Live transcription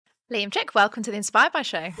Liam Chick, welcome to the Inspired by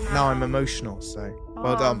Show. Now I'm emotional, so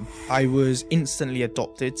well done. I was instantly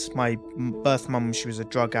adopted. My birth mum, she was a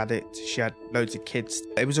drug addict. She had loads of kids.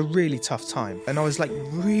 It was a really tough time. And I was like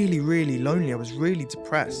really, really lonely. I was really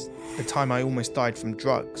depressed. The time I almost died from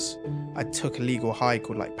drugs, I took a legal high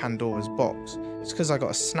called like Pandora's Box. It's because I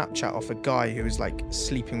got a Snapchat off a guy who was like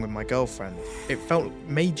sleeping with my girlfriend. It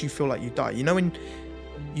made you feel like you die. You know when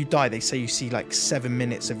you die, they say you see like 7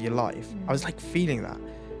 minutes of your life. I was like feeling that.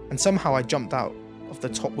 And somehow I jumped out of the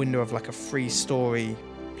top window of like a 3-story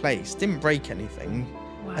place, didn't break anything,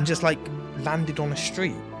 and just like landed on a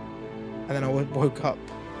street. And then I woke up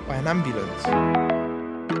by an ambulance.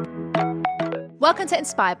 Welcome to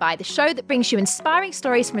Inspired By, the show that brings you inspiring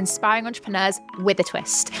stories from inspiring entrepreneurs with a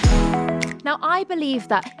twist. Now, I believe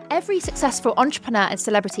that every successful entrepreneur and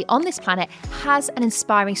celebrity on this planet has an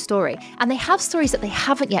inspiring story, and they have stories that they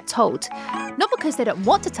haven't yet told. Not because they don't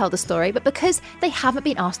want to tell the story, but because they haven't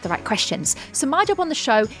been asked the right questions. So my job on the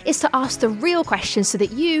show is to ask the real questions so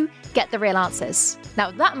that you get the real answers. Now,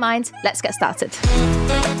 with that in mind, let's get started.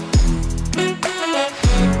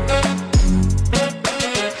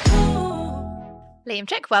 Liam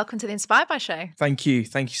Chick, welcome to the Inspired By Show. Thank you.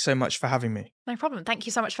 Thank you so much for having me. No problem. Thank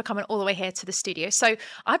you so much for coming all the way here to the studio. So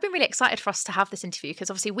I've been really excited for us to have this interview because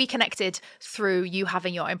obviously we connected through you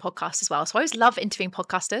having your own podcast as well. So I always love interviewing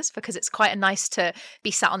podcasters because it's quite nice to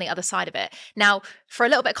be sat on the other side of it. Now, for a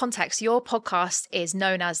little bit of context, your podcast is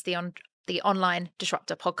known as the Online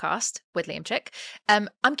Disruptor Podcast with Liam Chick. I'm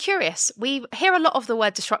curious, we hear a lot of the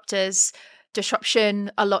word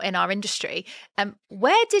disruption a lot in our industry.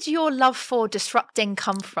 Where did your love for disrupting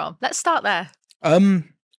come from? Let's start there.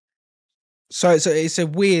 So it's a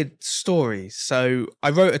weird story. So I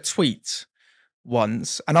wrote a tweet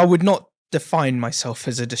once, and I would not define myself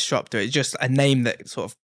as a disruptor. It's just a name that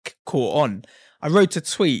sort of caught on. I wrote a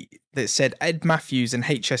tweet that said Ed Matthews and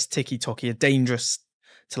HS Tiki Toki are dangerous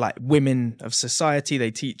to like women of society.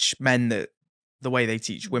 They teach men that the way they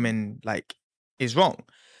teach women like is wrong.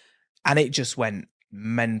 And it just went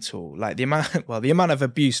mental. Like the amount of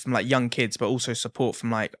abuse from like young kids, but also support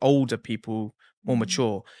from like older people, more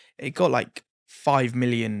mature. It got like 5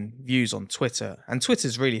 million views on Twitter, and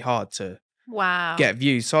Twitter's really hard to get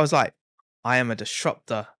views. So I was like, I am a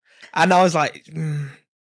disruptor. And I was like,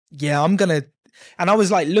 yeah, I'm going to, and I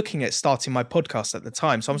was like looking at starting my podcast at the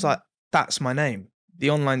time. So I was like, that's my name, the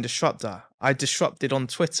Online Disruptor. I disrupted on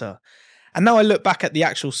Twitter. And now I look back at the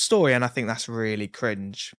actual story and I think that's really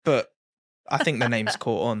cringe, but I think the name's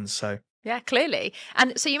caught on, so. Yeah, clearly.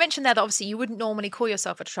 And so you mentioned there that obviously you wouldn't normally call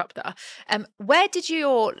yourself a disruptor. Where did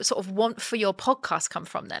your sort of want for your podcast come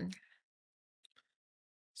from then?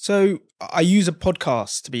 So I use a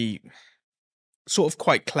podcast to be sort of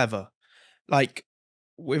quite clever, like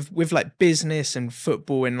with like business and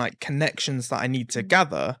football and like connections that I need to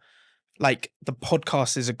gather. Like the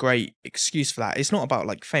podcast is a great excuse for that. It's not about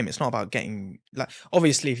like fame. It's not about getting like,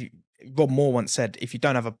 obviously Rob Moore once said, if you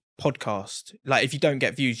don't have a podcast, like if you don't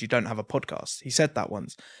get views, you don't have a podcast. He said that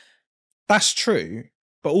once. That's true.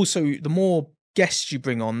 But also the more guests you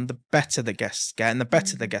bring on, the better the guests get, and the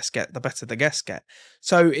better the guests get, the better the guests get.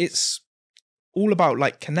 So it's all about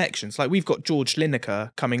like connections. Like we've got George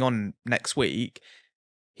Lineker coming on next week.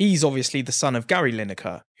 He's obviously the son of Gary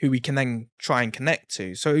Lineker, who we can then try and connect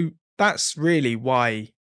to. So that's really why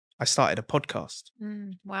I started a podcast.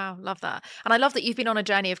 Wow, love that. And I love that you've been on a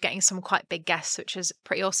journey of getting some quite big guests, which is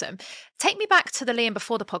pretty awesome. Take me back to the Liam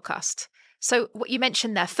before the podcast. So what you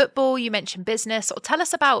mentioned there, football, you mentioned business, or tell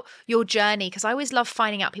us about your journey, because I always love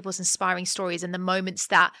finding out people's inspiring stories and the moments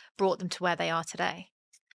that brought them to where they are today.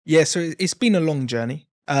 Yeah, so it's been a long journey.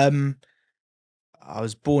 I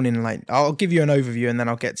was born in like, I'll give you an overview and then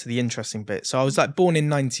I'll get to the interesting bit. So I was like born in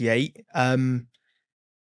 98.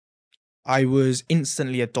 I was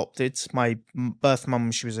instantly adopted. My birth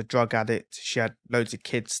mum, she was a drug addict. She had loads of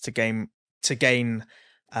kids to gain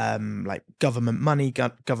like government money,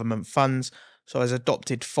 government funds. So I was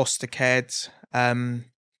adopted, foster cared.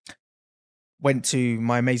 Went to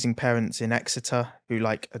my amazing parents in Exeter who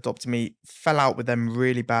like adopted me, fell out with them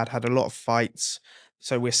really bad, had a lot of fights.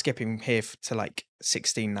 So we're skipping here to like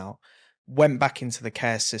 16 now. Went back into the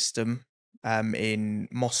care system in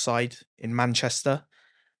Moss Side in Manchester.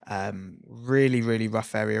 Really, really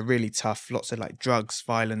rough area, really tough, lots of like drugs,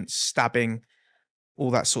 violence, stabbing, all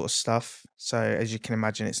that sort of stuff. So as you can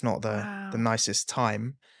imagine, it's not the nicest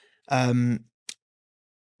time.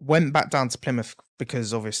 Went back down to Plymouth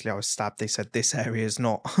because obviously I was stabbed. They said this area is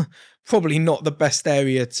not probably not the best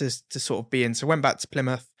area to sort of be in. So went back to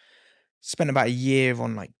Plymouth, spent about a year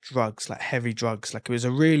on like drugs, like heavy drugs. Like it was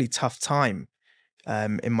a really tough time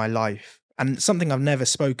in my life. and something I've never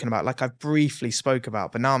spoken about, like I've briefly spoke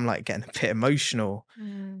about, but now I'm like getting a bit emotional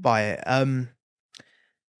by it. And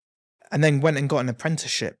then went and got an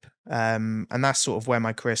apprenticeship. And that's sort of where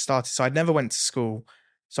my career started. So I never went to school.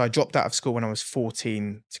 So I dropped out of school when I was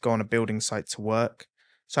 14 to go on a building site to work.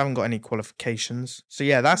 So I haven't got any qualifications. So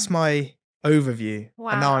yeah, that's my overview.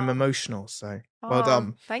 And now I'm Wow. emotional. So well Oh,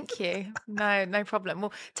 done. thank you. No problem.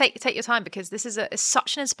 Well, take your time, because this is it's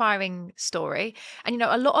such an inspiring story. And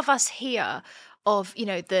a lot of us hear of,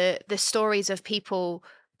 the stories of people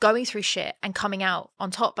going through shit and coming out on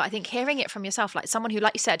top. But I think hearing it from yourself, like someone who,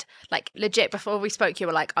 like you said, like legit before we spoke, you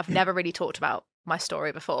were like, I've never really talked about my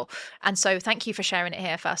story before. And so thank you for sharing it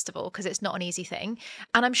here, first of all, because it's not an easy thing.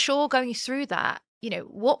 And I'm sure going through that,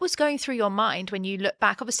 what was going through your mind when you look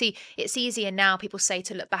back? Obviously, it's easier now, people say,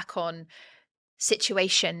 to look back on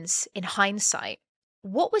situations in hindsight.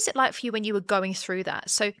 What was it like for you when you were going through that?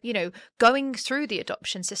 So, going through the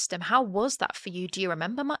adoption system, how was that for you? Do you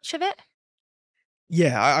remember much of it?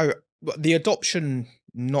 Yeah, the adoption,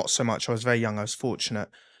 not so much. I was very young. I was fortunate.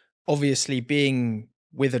 Obviously, being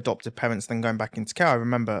with adopted parents, then going back into care, I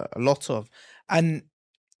remember a lot of. And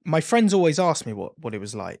my friends always asked me what it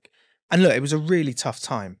was like. And look, it was a really tough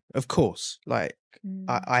time, of course. Like, Mm.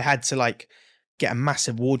 I had to like get a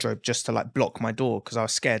massive wardrobe just to like block my door because I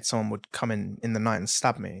was scared someone would come in the night and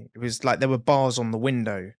stab me. It was like there were bars on the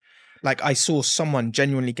window. Like I saw someone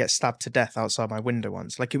genuinely get stabbed to death outside my window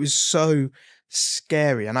once. Like it was so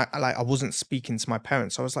scary, and I wasn't speaking to my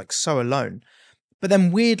parents. I was like so alone. But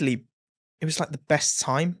then weirdly, it was like the best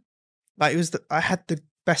time. Like I had the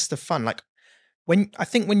best of fun. Like when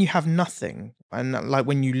you have nothing, and like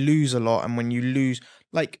when you lose a lot, and when you lose,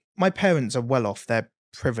 like my parents are well off. They're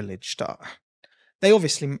privileged. They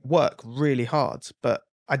obviously work really hard, but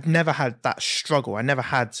I'd never had that struggle. I never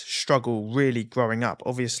had struggle really growing up.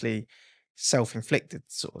 Obviously, self-inflicted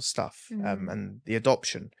sort of stuff, Mm. and the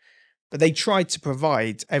adoption. But they tried to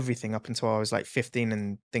provide everything up until I was like 15,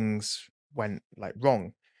 and things went like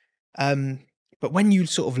wrong. Um, but when you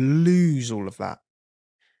sort of lose all of that,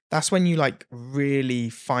 that's when you like really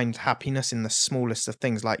find happiness in the smallest of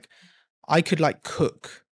things. Like I could like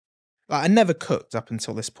cook. Like, I never cooked up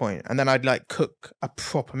until this point, and then I'd like cook a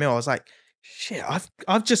proper meal. I was like, shit,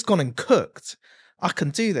 I've just gone and cooked. I can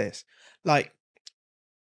do this. Like,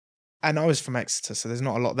 and I was from Exeter, so there's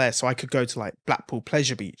not a lot there. So I could go to like Blackpool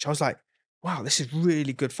Pleasure Beach. I was like, wow, this is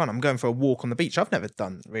really good fun. I'm going for a walk on the beach. I've never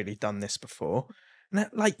really done this before. And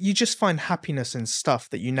like you just find happiness in stuff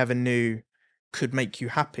that you never knew could make you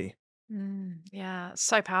happy. Yeah,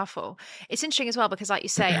 so powerful. It's interesting as well because, like you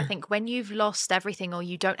say, I think when you've lost everything or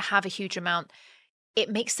you don't have a huge amount, it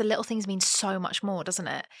makes the little things mean so much more, doesn't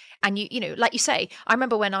it? And like you say, I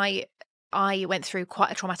remember when I went through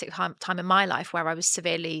quite a traumatic time in my life where I was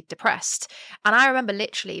severely depressed. And I remember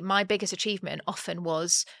literally my biggest achievement often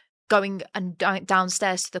was going and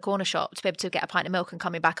downstairs to the corner shop to be able to get a pint of milk and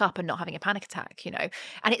coming back up and not having a panic attack.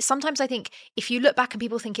 And it's sometimes, I think, if you look back and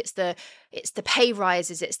people think it's the pay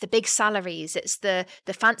rises, it's the big salaries, it's the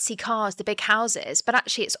fancy cars, the big houses, but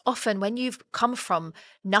actually it's often when you've come from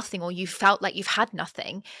nothing or you felt like you've had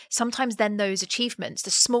nothing, sometimes then those achievements, the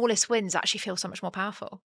smallest wins, actually feel so much more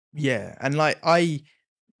powerful. Yeah, and like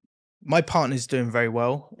my partner's doing very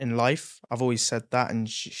well in life. I've always said that, and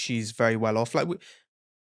she's very well off. Like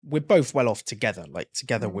we're both well off together. Like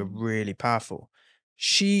together, we're Mm. really powerful.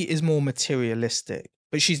 She is more materialistic,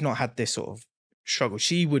 but she's not had this sort of struggle.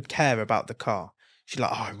 She would care about the car. She's like,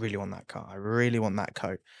 oh, I really want that car. I really want that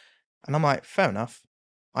coat. And I'm like, fair enough.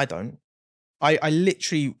 I don't. I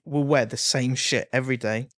literally will wear the same shit every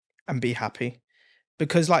day and be happy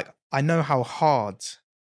because like I know how hard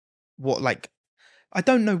what like I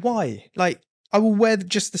don't know why. Like I will wear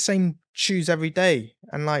just the same shoes every day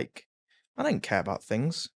and like I don't care about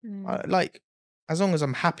things. Mm. Like as long as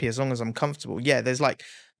I'm happy, as long as I'm comfortable. Yeah, there's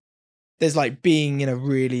like being in a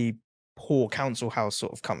really poor council house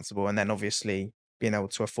sort of comfortable and then obviously being able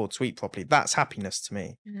to afford to eat properly. That's happiness to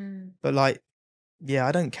me. Mm. But like yeah,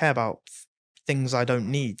 I don't care about things I don't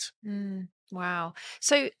need. Wow.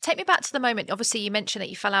 So take me back to the moment. Obviously, you mentioned that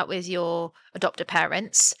you fell out with your adopted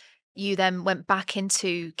parents. You then went back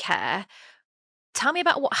into care. Tell me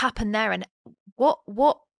about what happened there and what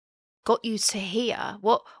got you to here.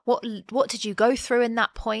 What did you go through in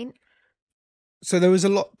that point? So there was a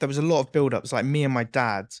lot of build-ups, like me and my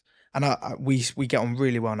dad, and we get on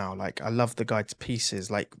really well now. Like I love the guy to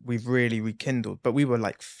pieces. Like we've really rekindled, but we were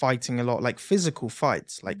like fighting a lot, like physical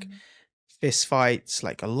fights, like Mm. fist fights,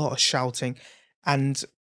 like a lot of shouting. And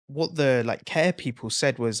what the like care people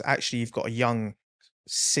said was actually you've got a young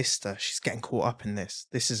sister. She's getting caught up in this.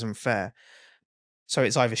 This isn't fair. So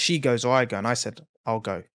it's either she goes or I go. And I said, I'll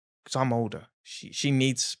go. because I'm older. She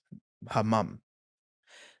needs her mum.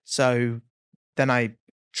 So then I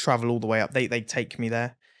travel all the way up. They take me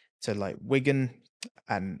there to like Wigan,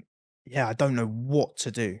 and yeah, I don't know what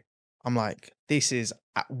to do. I'm like, this is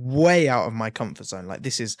way out of my comfort zone. Like,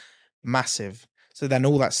 this is massive. So then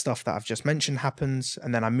all that stuff that I've just mentioned happens,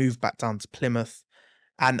 and then I move back down to Plymouth,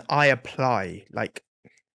 and I apply. Like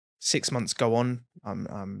 6 months go on.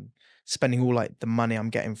 I'm spending all like the money I'm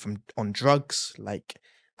getting from on drugs, like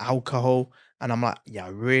alcohol, and I'm like, yeah, I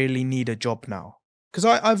really need a job now. Because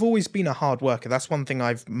I've always been a hard worker. That's one thing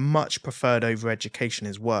I've much preferred over education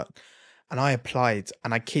is work. And I applied,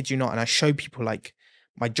 and I kid you not, and I show people like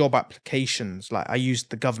my job applications. Like, I used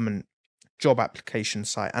the government job application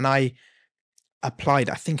site, and I applied,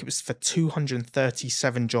 I think it was for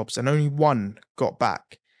 237 jobs, and only one got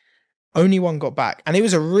back. Only one got back, and it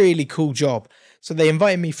was a really cool job. So they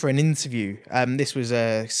invited me for an interview. This was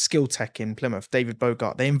a skill tech in Plymouth, David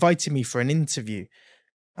Bogart. They invited me for an interview,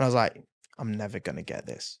 and I was like, I'm never gonna get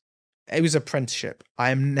this. It was apprenticeship. I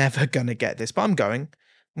am never gonna get this, but I'm going.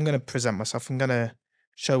 I'm gonna present myself. I'm gonna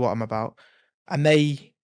show what I'm about. And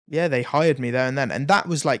they hired me there and then. And that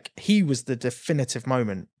was like, he was the definitive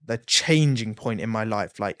moment, the changing point in my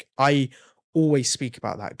life. Like, I always speak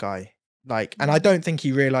about that guy. Like, and I don't think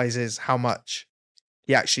he realizes how much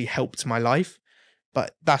he actually helped my life,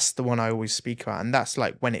 but that's the one I always speak about. And that's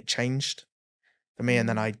like when it changed for me. And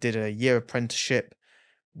then I did a year apprenticeship,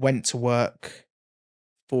 went to work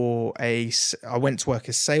I went to work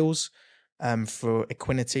as sales for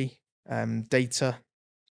Equinity data,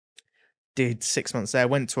 did 6 months there,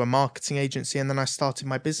 went to a marketing agency, and then I started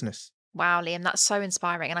my business. Wow, Liam, that's so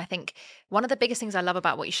inspiring. And I think one of the biggest things I love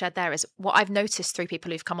about what you shared there is what I've noticed through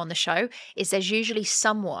people who've come on the show is there's usually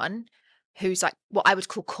someone who's like what I would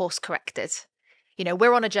call course corrected. You know,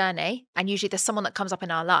 we're on a journey, and usually there's someone that comes up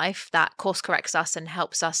in our life that course corrects us and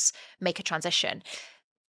helps us make a transition.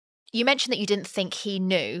 You mentioned that you didn't think he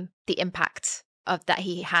knew the impact of that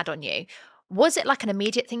he had on you. Was it like an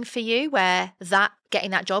immediate thing for you where that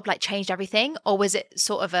getting that job like changed everything? Or was it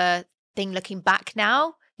sort of a thing looking back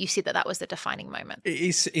now? You see that was the defining moment.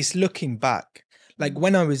 It's looking back. Like,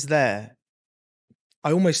 when I was there,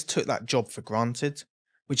 I almost took that job for granted,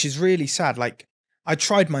 which is really sad. Like, I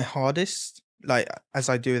tried my hardest, like as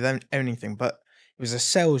I do with anything, but it was a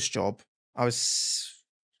sales job. I was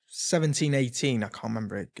 17, 18. I can't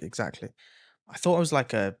remember it exactly. I thought I was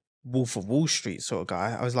like a Wolf of Wall Street sort of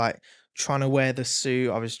guy. I was like trying to wear the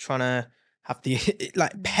suit. I was trying to have the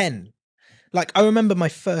like pen. Like, I remember my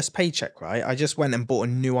first paycheck, right? I just went and bought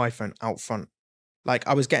a new iPhone out front. Like,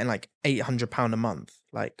 I was getting like £800 a month,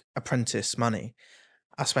 like apprentice money.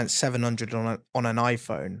 I spent £700 on an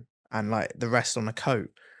iPhone, and like the rest on a coat.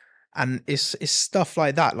 And it's stuff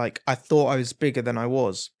like that. Like, I thought I was bigger than I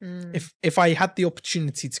was. If I had the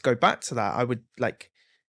opportunity to go back to that, I would like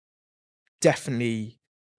definitely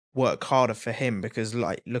work harder for him, because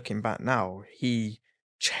like looking back now, he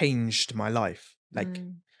changed my life. Like,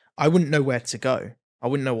 I wouldn't know where to go. I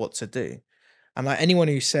wouldn't know what to do. And like, anyone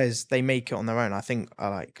who says they make it on their own, I think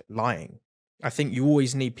are like lying. I think you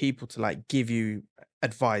always need people to like give you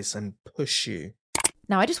advice and push you.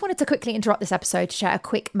 Now, I just wanted to quickly interrupt this episode to share a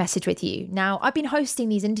quick message with you. Now, I've been hosting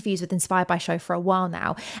these interviews with Inspired by Show for a while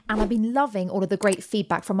now, and I've been loving all of the great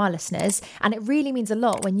feedback from our listeners. And it really means a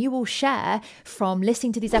lot when you all share from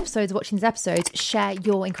listening to these episodes, watching these episodes, share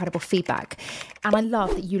your incredible feedback. And I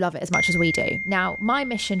love that you love it as much as we do. Now, my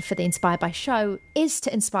mission for the Inspired by Show is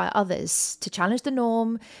to inspire others to challenge the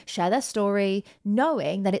norm, share their story,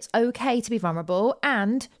 knowing that it's okay to be vulnerable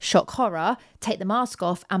and, shock horror, take the mask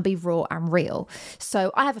off and be raw and real.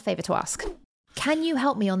 So I have a favour to ask. Can you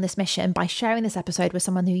help me on this mission by sharing this episode with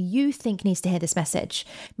someone who you think needs to hear this message?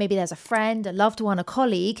 Maybe there's a friend, a loved one, a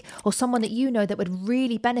colleague, or someone that you know that would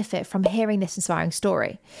really benefit from hearing this inspiring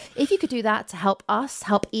story. If you could do that to help us,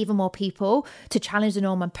 help even more people to challenge the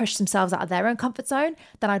norm and push themselves out of their own comfort zone,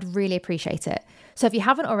 then I'd really appreciate it. So if you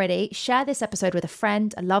haven't already, share this episode with a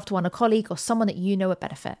friend, a loved one, a colleague, or someone that you know would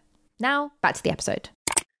benefit. Now, back to the episode.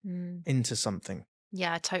 Into something.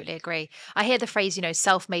 Yeah, I totally agree. I hear the phrase, you know,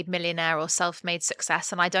 self-made millionaire or self-made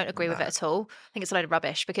success, and I don't agree with it at all. I think it's a load of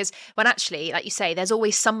rubbish, because when actually, like you say, there's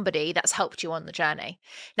always somebody that's helped you on the journey.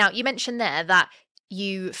 Now, you mentioned there that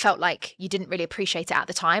you felt like you didn't really appreciate it at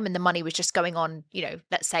the time, and the money was just going on, you know,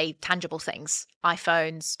 let's say tangible things,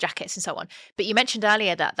 iPhones, jackets, and so on. But you mentioned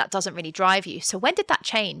earlier that that doesn't really drive you. So when did that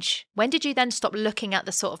change? When did you then stop looking at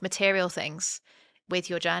the sort of material things with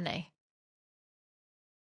your journey?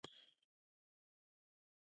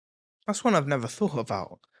 That's one I've never thought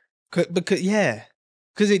about.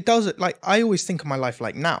 Because it does, like, I always think of my life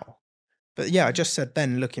like now. But yeah, I just said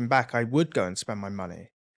then, looking back, I would go and spend my money.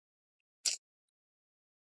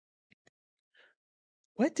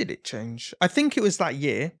 Where did it change? I think it was that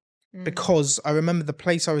year, Mm, because I remember the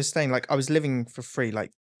place I was staying, like I was living for free,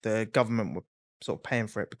 like the government were sort of paying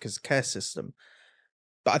for it because of the care system.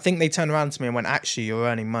 But I think they turned around to me and went, actually, you're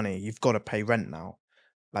earning money. You've got to pay rent now,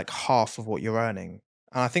 like half of what you're earning.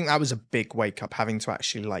 And I think that was a big wake up, having to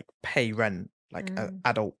actually like pay rent, like mm,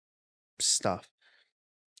 adult stuff.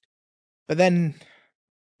 But then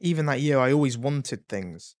even that year, I always wanted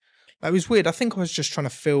things. Like, it was weird. I think I was just trying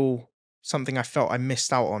to fill something I felt I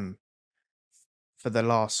missed out on for the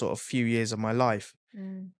last sort of few years of my life.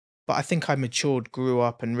 mm. But I think I matured, grew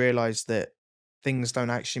up, and realized that things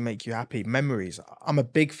don't actually make you happy. Memories. I'm a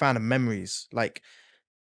big fan of memories. Like,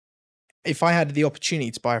 if I had the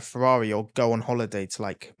opportunity to buy a Ferrari or go on holiday to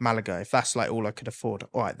like Malaga, if that's like all I could afford,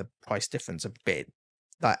 all right, the price difference a bit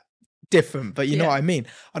like different, but you know Yeah. what I mean?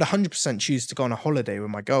 I'd 100% choose to go on a holiday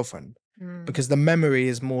with my girlfriend Mm. because the memory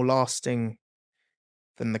is more lasting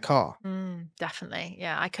than the car. Definitely.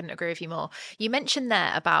 Yeah, I couldn't agree with you more. You mentioned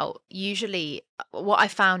there about usually what I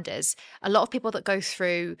found is a lot of people that go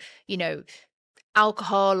through, you know,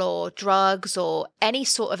 alcohol or drugs or any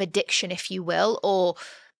sort of addiction, if you will, or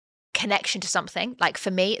connection to something. Like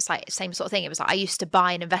for me, it's like the same sort of thing. It was like I used to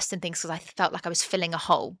buy and invest in things because I felt like I was filling a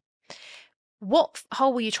hole. What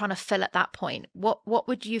hole were you trying to fill at that point? What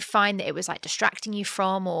would you find that it was like distracting you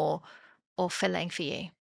from or filling for you?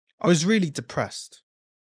 I was really depressed.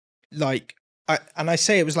 Like, I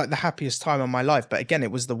say it was like the happiest time of my life, but again,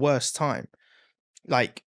 it was the worst time.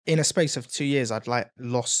 Like, in a space of 2 years, I'd like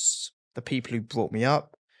lost the people who brought me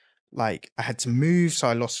up. Like, I had to move, so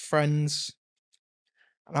I lost friends.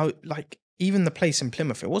 And like, even the place in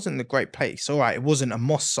Plymouth, it wasn't a great place. All right, it wasn't a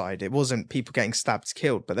moss side, it wasn't people getting stabbed,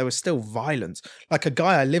 killed, but there was still violence. Like, a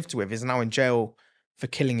guy I lived with is now in jail for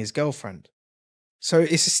killing his girlfriend. So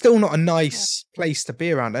it's still not a Yeah. nice place to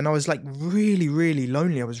be around. And I was like really, really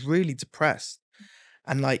lonely. I was really depressed.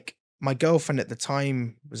 And like, my girlfriend at the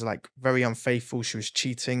time was like very unfaithful. She was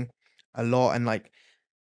cheating a lot. And like,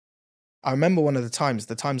 I remember one of the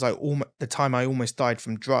time I almost died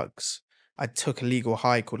from drugs. I took a legal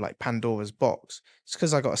high called like Pandora's Box. It's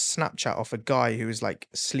because I got a Snapchat off a guy who was like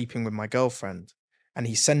sleeping with my girlfriend, and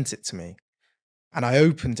he sent it to me. And I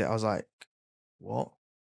opened it. I was like, what?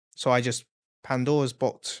 So I just Pandora's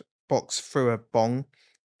box through a bong,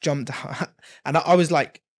 jumped out, and I was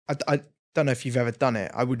like, I don't know if you've ever done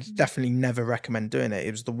it. I would Mhm. definitely never recommend doing it.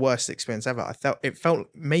 It was the worst experience ever. It felt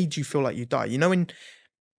made you feel like you die. You know, when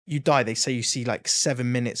you die, they say you see like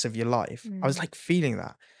 7 minutes of your life. I was Mm. like feeling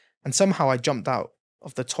that. And somehow I jumped out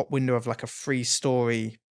of the top window of like a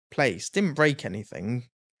 3-story place, didn't break anything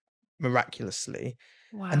miraculously,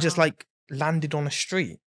 and just Wow. like landed on a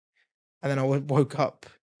street. And then I woke up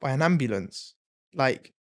by an ambulance.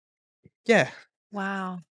 Like, yeah,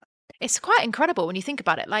 Wow. It's quite incredible when you think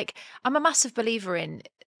about it. Like, I'm a massive believer in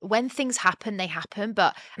when things happen, they happen.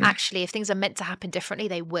 But actually, if things are meant to happen differently,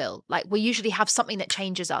 they will. Like, we usually have something that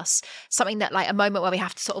changes us, something that, like, a moment where we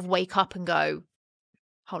have to sort of wake up and go,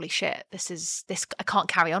 holy shit, this, I can't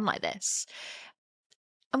carry on like this.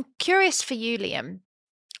 I'm curious for you, Liam.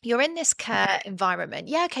 You're in this care environment.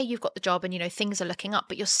 Yeah, okay, you've got the job and things are looking up,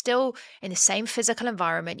 but you're still in the same physical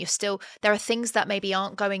environment. There are things that maybe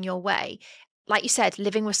aren't going your way. Like you said,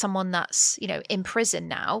 living with someone that's, in prison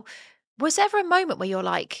now. Was there ever a moment where you're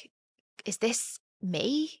like, is this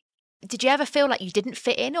me? Did you ever feel like you didn't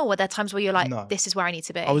fit in, or were there times where you're like, no. this is where I need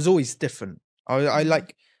to I be? was always different. I Mm,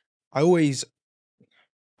 like, I always,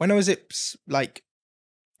 when I was when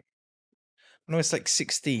I was like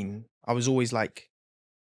 16, I was always like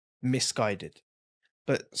misguided.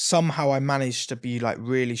 But somehow I managed to be like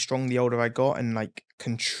really strong the older I got and like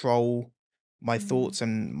control my mm, thoughts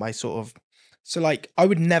and my sort of. So like, I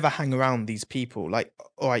would never hang around these people. Like,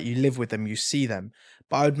 all right, you live with them, you see them,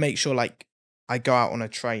 but I would make sure like I go out on a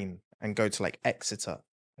train and go to like Exeter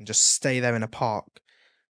and just stay there in a park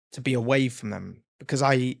to be away from them, because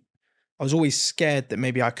I was always scared that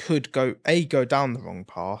maybe I could go down the wrong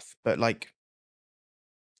path, but like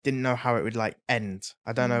didn't know how it would like end.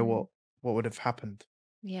 I don't know mm. what would have happened.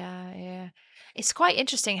 Yeah, yeah. It's quite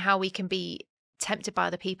interesting how we can be tempted by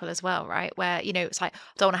other people as well, right? Where, it's like, I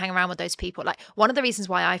don't want to hang around with those people. Like, one of the reasons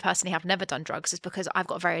why I personally have never done drugs is because I've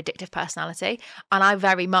got a very addictive personality. And I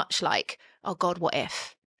very much like, oh God, what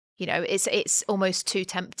if? It's almost too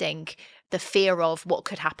tempting, the fear of what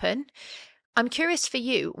could happen. I'm curious for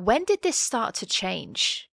you, when did this start to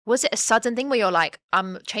change? Was it a sudden thing where you're like,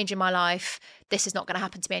 I'm changing my life, this is not going to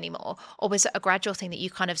happen to me anymore? Or was it a gradual thing that you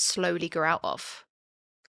kind of slowly grew out of?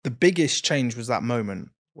 The biggest change was that moment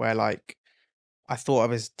where like I thought I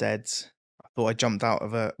was dead. I thought I jumped out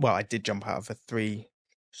of I did jump out of a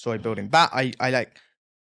 3-story building. That I like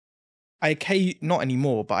not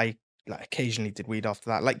anymore, but I like occasionally did weed after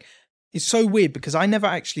that. Like, it's so weird because I never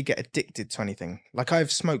actually get addicted to anything. Like,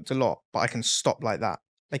 I've smoked a lot, but I can stop like that.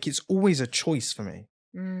 Like, it's always a choice for me.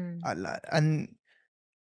 Mm. And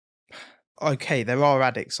okay, there are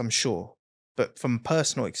addicts, I'm sure, but from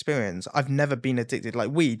personal experience, I've never been addicted.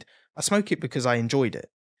 Like weed, I smoke it because I enjoyed it.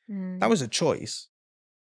 That Mm. was a choice.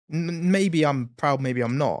 Maybe I'm proud, maybe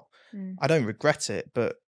I'm not. Mm. I don't regret it,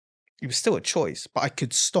 but it was still a choice. But I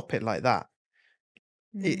could stop it like that.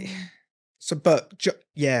 It, Mm. so, but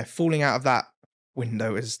yeah, falling out of that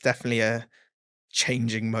window is definitely a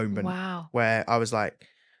changing moment Wow. where I was like,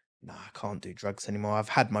 "Nah, I can't do drugs anymore. I've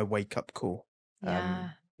had my wake up call." Yeah.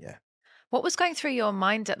 Yeah. What was going through your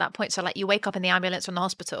mind at that point? So, like, you wake up in the ambulance from the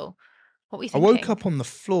hospital. What were you I woke thinking? up on the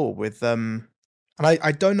floor with and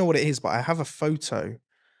I don't know what it is, but I have a photo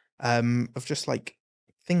of just like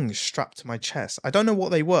things strapped to my chest. I don't know what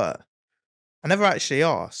they were. I never actually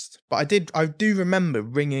asked, but I do remember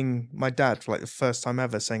ringing my dad for like the first time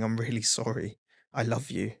ever saying, "I'm really sorry. I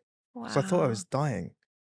love you." Because I thought I Wow. was dying.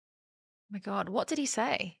 My God. What did he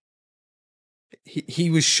say? He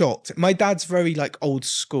was shocked. My dad's very like old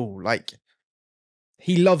school. Like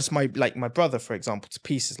he loves my brother, for example, to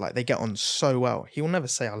pieces. Like they get on so well. He will never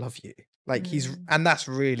say I love you. Like Mm. and that's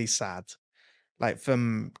really sad. Like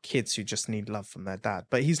from kids who just need love from their dad.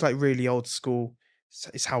 But he's like really old school.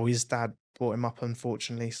 It's how his dad brought him up,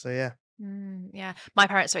 unfortunately. So yeah. Yeah. My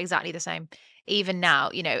parents are exactly the same. Even now,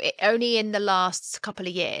 only in the last couple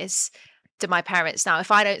of years do my parents now, if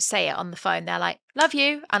I don't say it on the phone, they're like, love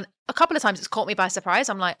you. And a couple of times it's caught me by surprise.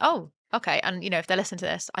 I'm like, oh, okay. And, if they listen to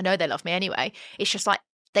this, I know they love me anyway. It's just like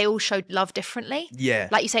they all showed love differently. Yeah.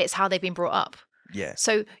 Like you say, it's how they've been brought up. Yeah.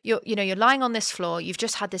 So you're lying on this floor. You've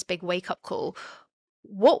just had this big wake up call.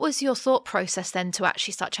 What was your thought process then to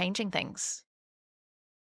actually start changing things?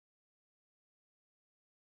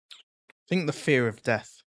 I think the fear of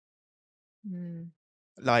death. Mm.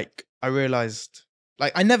 Like I realized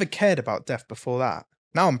like I never cared about death before that.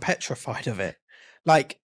 Now I'm petrified of it.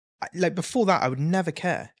 Like like before that I would never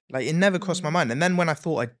care. Like it never crossed my Mm. mind. And then when I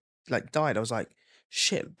thought I like died, I was like,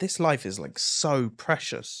 shit, this life is like so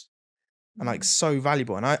precious and like Mm. so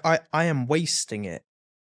valuable. And I am wasting it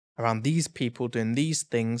around these people doing these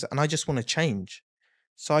things and I just want to change.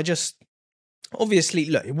 So I just obviously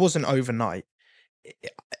look, it wasn't overnight.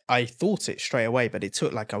 I thought it straight away, but it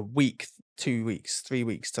took like a week, 2 weeks, 3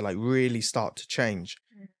 weeks to like really start to change.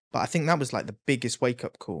 Mm. But I think that was like the biggest wake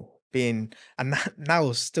up call being, and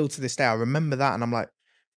now still to this day, I remember that and I'm like,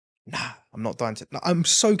 nah, I'm not dying to, like, I'm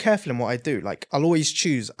so careful in what I do. Like I'll always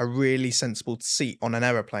choose a really sensible seat on an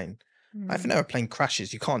aeroplane. Like, if an Mm. aeroplane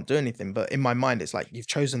crashes, you can't do anything. But in my mind, it's like you've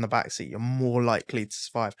chosen the back seat, you're more likely to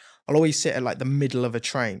survive. I'll always sit at like the middle of a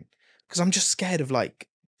train because I'm just scared of like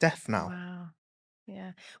death now. Wow.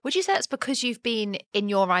 Yeah. Would you say it's because you've been, in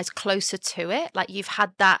your eyes, closer to it? Like you've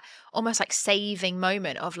had that almost like saving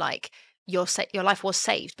moment of like your life was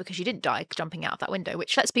saved because you didn't die jumping out of that window,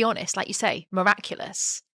 which, let's be honest, like you say,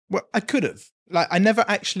 miraculous. Well, I could have. Like, I never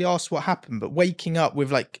actually asked what happened, but waking up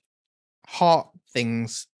with like heart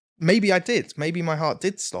things, maybe I did. Maybe my heart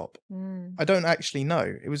did stop. Mm. I don't actually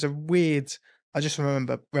know. It was a weird. I just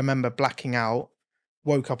remember blacking out,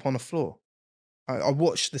 woke up on the floor. I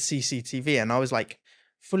watched the CCTV and I was like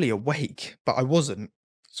fully awake, but I wasn't.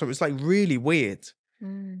 So it was like really weird.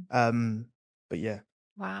 Mm. Um, but yeah.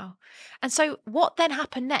 Wow. And so what then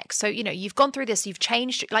happened next? So, you've gone through this, you've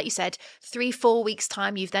changed, like you said, 3-4 weeks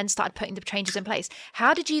time, you've then started putting the changes in place.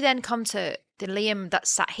 How did you then come to the Liam that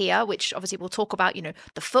sat here, which obviously we'll talk about,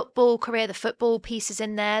 the football career, the football pieces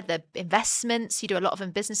in there, the investments, you do a lot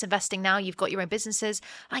of business investing now, you've got your own businesses.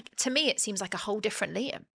 Like, to me, it seems like a whole different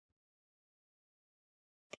Liam.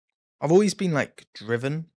 I've always been like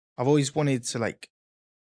driven. I've always wanted to like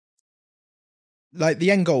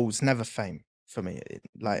the end goal's never fame for me.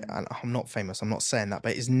 Like Mm. and I'm not famous. I'm not saying that,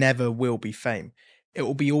 but it's never will be fame. It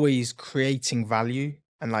will be always creating value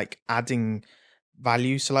and like adding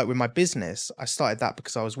value. So like with my business, I started that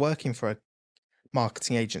because I was working for a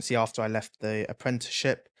marketing agency after I left the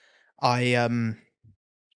apprenticeship. I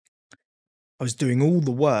I was doing all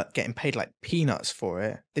the work, getting paid like peanuts for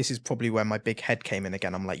it. This is probably where my big head came in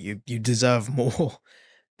again. I'm like, you deserve more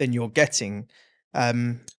than you're getting.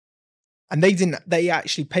 Um and they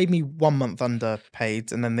actually paid me 1 month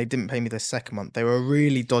underpaid and then they didn't pay me the second month. They were a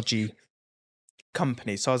really dodgy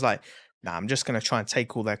company. So I was like, nah, I'm just going to try and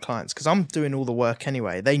take all their clients because I'm doing all the work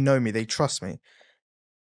anyway. They know me, they trust me.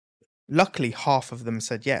 Luckily, half of them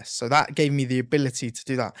said yes. So that gave me the ability to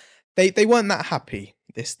do that. They weren't that happy,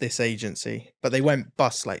 this agency, but they went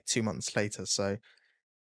bust like 2 months later. So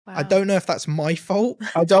I Wow. don't know if that's my fault.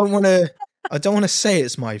 I don't want to. I don't want to say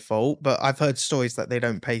it's my fault, but I've heard stories that they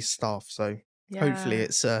don't pay staff, so hopefully Yeah.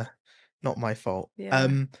 it's not my fault. Yeah.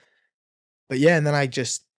 But yeah, and then I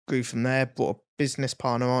just grew from there, brought a business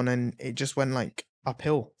partner on, and it just went like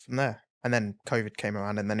uphill from there. And then COVID came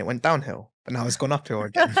around, and then it went downhill. But now it's gone uphill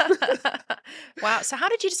again. Wow. So how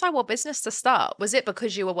did you decide what business to start? Was it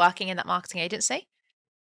because you were working in that marketing agency?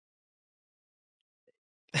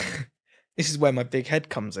 This is where my big head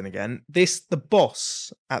comes in again. The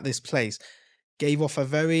boss at this place gave off a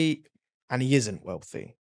very, and he isn't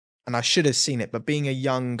wealthy, and I should have seen it, but being a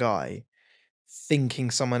young guy,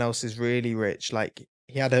 thinking someone else is really rich, like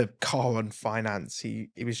he had a car on finance, he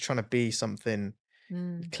was trying to be something he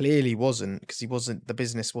Mm. clearly wasn't, because the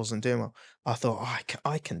business wasn't doing well. I thought, oh,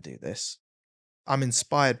 I can do this. I'm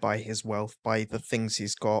inspired by his wealth, by the things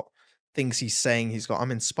he's got, things he's saying he's got. I'm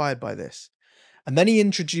inspired by this. And then he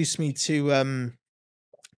introduced me to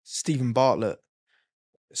Stephen Bartlett,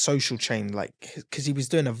 Social Chain, like because he was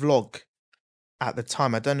doing a vlog at the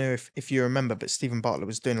time. I don't know if you remember, but Stephen Bartlett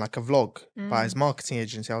was doing like a vlog by his Mm. marketing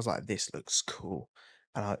agency. I was like, this looks cool.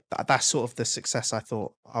 And that's sort of the success I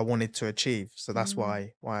thought I wanted to achieve. So that's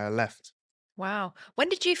Mm. why I left. Wow. When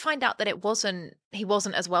did you find out that he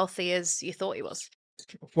wasn't as wealthy as you thought he was?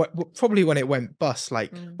 Probably when it went bust.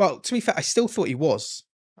 Like, Mm. well, to be fair, I still thought he was.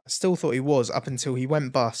 I still thought he was up until he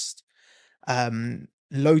went bust.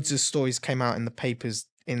 Loads of stories came out in the papers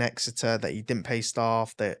in Exeter that he didn't pay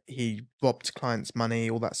staff, that he robbed clients' money,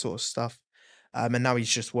 all that sort of stuff. And now he's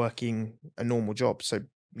just working a normal job. So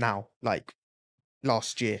now, like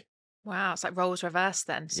last year, Wow, it's like roles reversed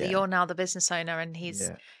then. So yeah, you're now the business owner and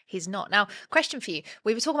yeah. he's not. Now, question for you.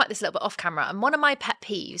 We were talking about this a little bit off camera, and one of my pet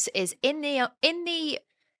peeves is in the I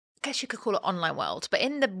guess you could call it online world, but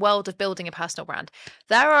in the world of building a personal brand,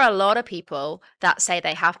 there are a lot of people that say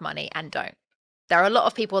they have money and don't. There are a lot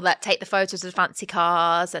of people that take the photos of fancy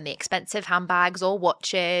cars and the expensive handbags or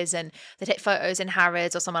watches, and they take photos in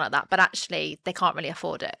Harrods or something like that, but actually they can't really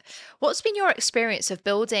afford it. What's been your experience of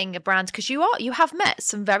building a brand? Because you have met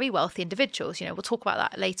some very wealthy individuals. We'll talk about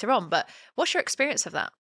that later on, but what's your experience of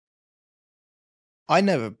that? I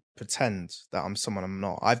never pretend that I'm someone I'm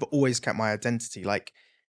not. I've always kept my identity. Like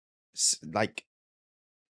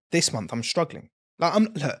this month, I'm struggling.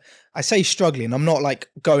 Look, I say struggling. I'm not like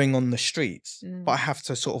going on the streets, but I Mm, have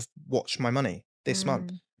to sort of watch my money this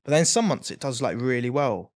month. mm, But then some months it does like really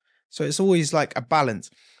well. So it's always like a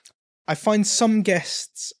balance. I find some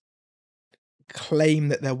guests claim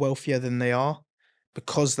that they're wealthier than they are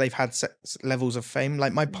because they've had levels of fame.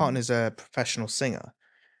 Like my mm, partner's a professional singer,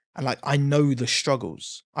 and like I know the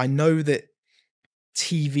struggles. I know that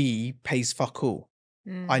TV pays fuck all.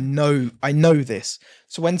 mm, I know this.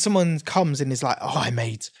 So when someone comes and is like, "Oh, I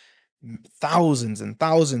made thousands and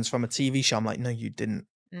thousands from a TV show," I'm like, "No, you didn't.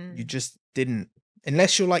 You mm. just didn't.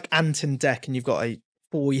 Unless you're like Anton Deck and you've got a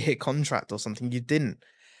 4-year contract or something, you didn't.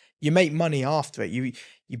 You make money after it.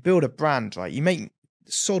 You build a brand, right? You make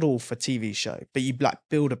sod all for TV show, but you like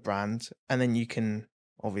build a brand, and then you can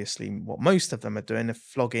obviously what most of them are doing are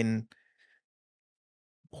flogging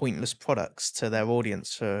pointless products to their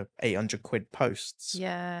audience for 800 quid posts."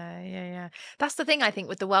 Yeah, yeah, yeah. That's the thing I think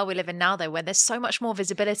with the world we live in now, though, where there's so much more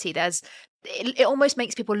visibility. It almost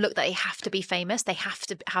makes people look that they have to be famous, they have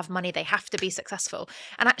to have money, they have to be successful.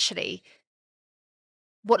 And actually,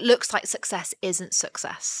 what looks like success isn't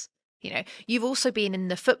success. You've also been in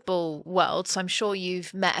the football world, so I'm sure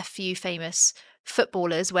you've met a few famous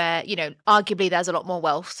footballers where, arguably there's a lot more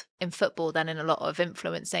wealth in football than in a lot of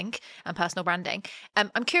influencing and personal branding.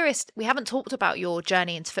 I'm curious, we haven't talked about your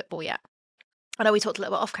journey into football yet. I know we talked a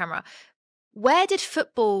little bit off camera. Where did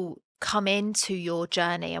football come into your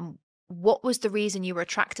journey, and what was the reason you were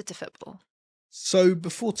attracted to football? So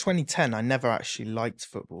before 2010, I never actually liked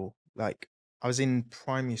football. Like I was in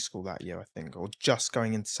primary school that year, I think, or just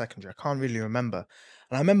going into secondary. I can't really remember.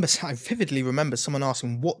 And I vividly remember someone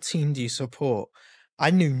asking, "What team do you support?"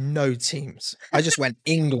 I knew no teams. I just went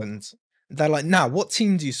England. They're like, "Now, what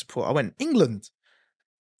team do you support?" I went England.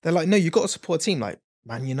 They're like, "No, you got to support a team like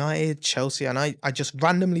Man United, Chelsea." And I just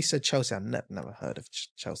randomly said Chelsea. I've never heard of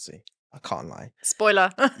Chelsea. I can't lie.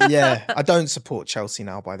 Spoiler. Yeah, I don't support Chelsea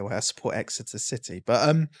now, by the way. I support Exeter City.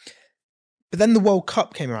 But then the World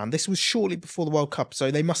Cup came around. This was shortly before the World Cup,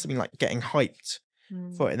 so they must have been like getting hyped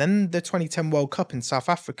Mm, for it. And then the 2010 World Cup in South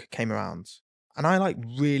Africa came around, and I like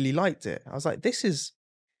really liked it. I was like, this is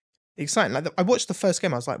exciting. Like I watched the first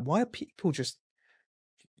game. I was like, why are people just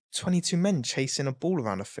 22 men chasing a ball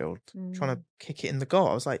around a field, trying to mm, kick it in the goal?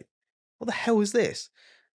 I was like, what the hell is this?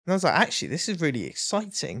 And I was like, actually, this is really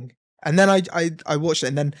exciting. And then I watched it,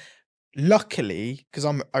 and then luckily, because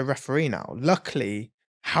I'm a referee now, luckily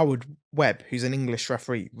Howard Webb, who's an English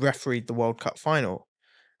referee, refereed the World Cup final.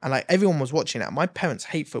 And like everyone was watching it. My parents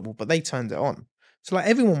hate football, but they turned it on. So like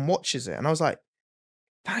everyone watches it. And I was like,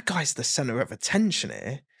 that guy's the center of attention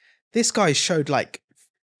here. This guy showed like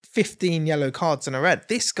 15 yellow cards and a red.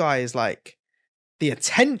 This guy is like the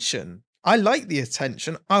attention. I like the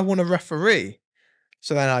attention. I want a referee.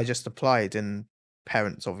 So then I just applied, and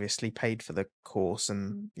parents obviously paid for the course.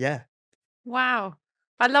 And yeah. Wow.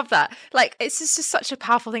 I love that. Like, it's just such a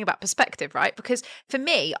powerful thing about perspective, right? Because for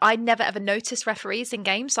me, I never ever noticed referees in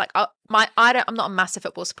games. Like, I'm not a massive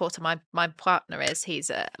football supporter. My partner is.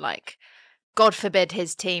 He's like, God forbid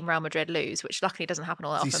his team Real Madrid lose, which luckily doesn't happen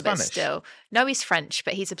all that Is he often. But Spanish? still, no, he's French,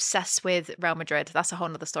 but he's obsessed with Real Madrid. That's a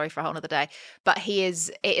whole other story for a whole other day. But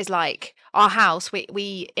it is like our house.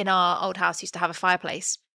 We in our old house used to have a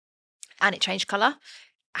fireplace, and it changed color.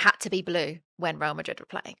 Had to be blue when Real Madrid were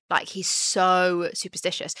playing. Like, he's so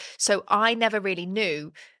superstitious. So I never really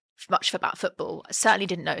knew much about football. I certainly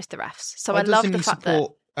didn't notice the refs. So I love the fact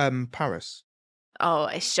support, Paris?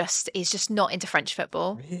 he's just not into French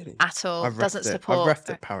football Really? at all. I've Doesn't reffed it. support. I've reffed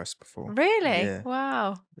at Paris before. Really? Yeah.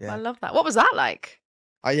 Wow. Yeah. I love that. What was that like?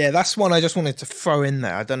 Yeah, that's one I just wanted to throw in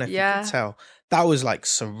there. I don't know if you Yeah. could tell. That was like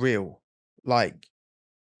surreal. Like,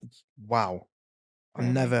 wow. I've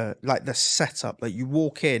Really? never, like the setup, like you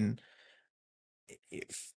walk in, it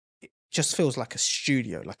just feels like a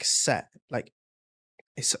studio, like a set. Like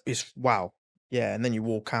it's wow. Yeah, and then you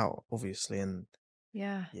walk out, obviously, and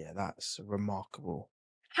Yeah. that's remarkable.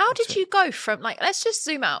 How did you go from, like, let's just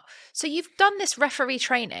zoom out. So you've done this referee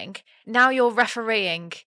training. Now you're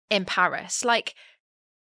refereeing in Paris. Like,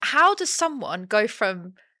 how does someone go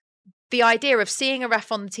from the idea of seeing a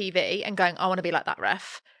ref on the TV and going, I want to be like that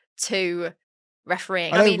ref, to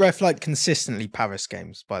refereeing? I don't ref like consistently Paris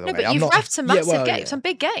games, by the way. No, but I'm you've not, reffed some massive games, yeah. some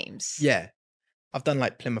big games. Yeah. I've done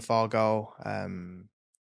like Plymouth Argyle,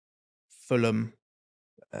 Fulham,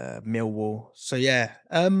 Millwall. So yeah.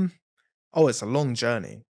 Oh, it's a long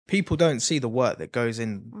journey. People don't see the work that goes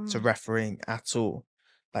into refereeing at all.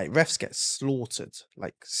 Like refs get slaughtered,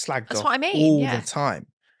 like slagged That's off what I mean, all yeah. the time.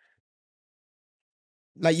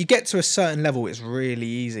 Like you get to a certain level, it's really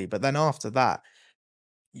easy, but then after that,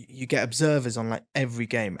 you get observers on like every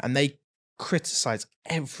game, and they criticize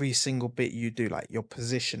every single bit you do, like your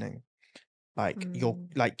positioning, like your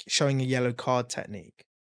like showing a yellow card technique,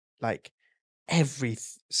 like every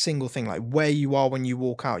single thing, like where you are when you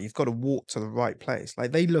walk out. You've got to walk to the right place.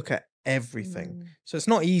 Like they look at everything, so it's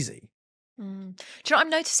not easy. Do you know what I'm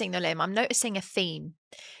noticing though, Lim? I'm noticing a theme,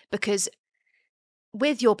 because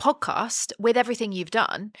with your podcast, with everything you've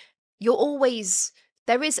done,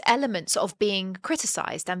 there is elements of being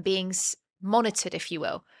criticized and being monitored, if you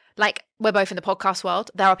will. Like, we're both in the podcast world.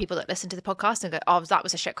 There are people that listen to the podcast and go, oh, that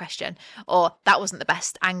was a shit question, or that wasn't the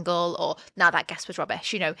best angle, or now that guest was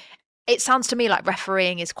rubbish. It sounds to me like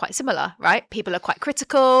refereeing is quite similar, right? People are quite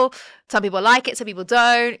critical. Some people like it, some people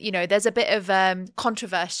don't. There's a bit of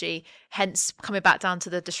controversy, hence coming back down to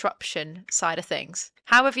the disruption side of things.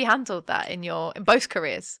 How have you handled that in both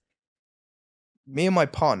careers? Me and my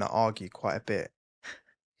partner argue quite a bit.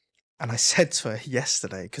 And I said to her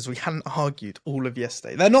yesterday, because we hadn't argued all of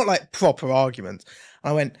yesterday. They're not like proper arguments.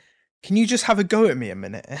 I went, can you just have a go at me a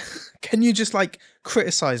minute? Can you just like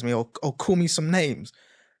criticize me or call me some names?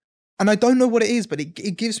 And I don't know what it is, but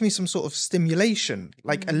it gives me some sort of stimulation,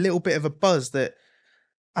 like a little bit of a buzz that,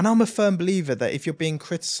 and I'm a firm believer that if you're being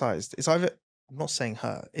criticized, it's either, I'm not saying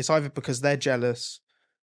her, it's either because they're jealous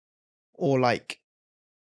or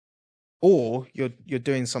you're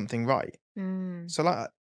doing something right. So like,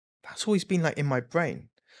 that's always been like in my brain.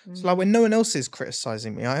 So like when no one else is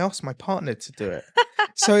criticizing me, I ask my partner to do it.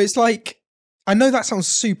 So it's like, I know that sounds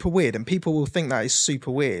super weird and people will think that is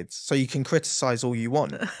super weird. So you can criticize all you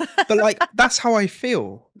want. But like, that's how I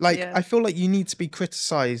feel. Like, I feel like you need to be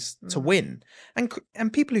criticized to win.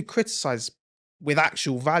 And people who criticize with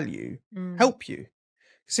actual value help you.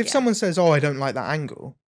 Because if someone says, oh, I don't like that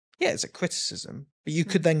angle. Yeah, it's a criticism. But you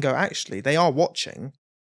could then go, actually, they are watching.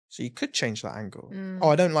 So you could change that angle. Oh,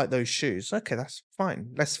 I don't like those shoes. Okay, that's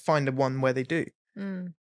fine. Let's find the one where they do.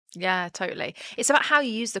 Yeah, totally. It's about how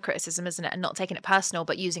you use the criticism, isn't it? And not taking it personal,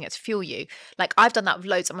 but using it to fuel you. Like, I've done that with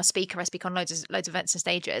loads. I'm a speaker. I speak on loads of events and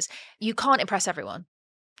stages. You can't impress everyone.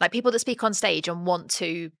 Like, people that speak on stage and want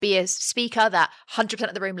to be a speaker that 100%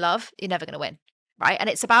 of the room love, you're never going to win. Right. And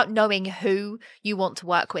it's about knowing who you want to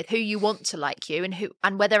work with, who you want to like you,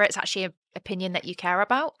 and whether it's actually an opinion that you care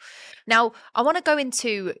about. Now, I want to go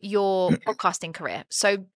into your podcasting career.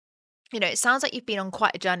 So, it sounds like you've been on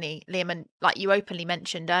quite a journey, Liam, and like you openly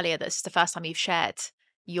mentioned earlier, this is the first time you've shared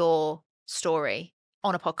your story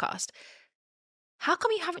on a podcast. How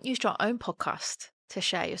come you haven't used your own podcast to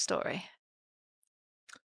share your story?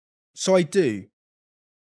 So I do.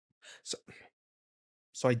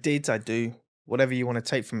 So I do, whatever you want to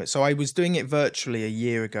take from it. So I was doing it virtually a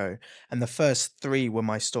year ago, and the first 3 were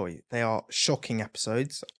my story. They are shocking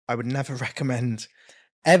episodes. I would never recommend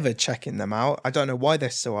ever checking them out. I don't know why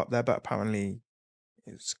they're still up there, but apparently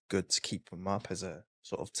it's good to keep them up as a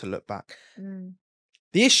sort of to look back.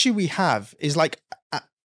 The issue we have is like,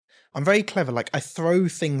 I'm very clever. Like I throw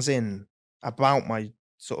things in about my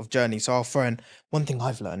sort of journey. So I'll throw in, one thing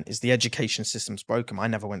I've learned is the education system's broken. I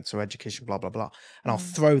never went to education, blah, blah, blah. And I'll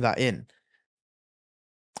throw that in.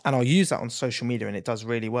 And I'll use that on social media and it does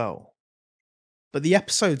really well. But the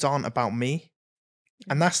episodes aren't about me.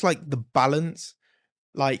 And that's like the balance.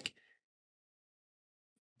 Like,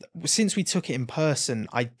 since we took it in person,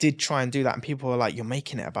 I did try and do that. And people were like, you're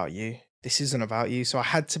making it about you. This isn't about you. So I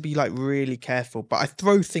had to be like really careful. But I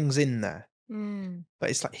throw things in there. But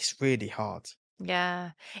it's like, it's really hard.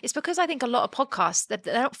 Yeah. It's because I think a lot of podcasts,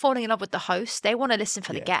 they're not falling in love with the host. They want to listen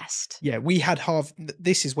for the guest. Yeah, we had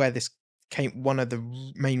this is where this came, one of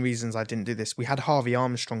the main reasons I didn't do this. We had Harvey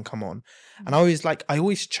Armstrong come on. And I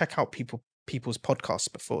always check out people's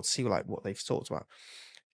podcasts before to see like what they've talked about.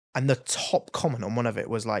 And the top comment on one of it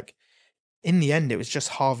was like, in the end, it was just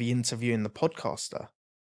Harvey interviewing the podcaster.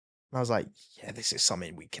 And I was like, yeah, this is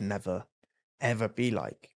something we can never, ever be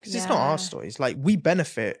like. Because it's not our stories. Like, we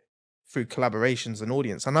benefit through collaborations and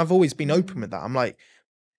audience. And I've always been open with that. I'm like,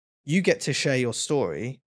 you get to share your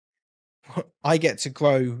story. I get to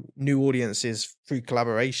grow new audiences through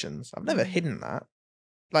collaborations. I've never hidden that.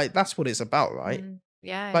 Like, that's what it's about, right?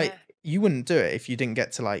 Yeah. Like, you wouldn't do it if you didn't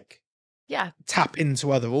get to like, tap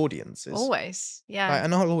into other audiences. Always. Yeah. Like,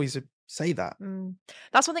 and I'll always say that.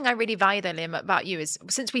 That's one thing I really value though, Liam, about you is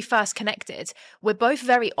since we first connected, we're both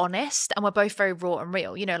very honest and we're both very raw and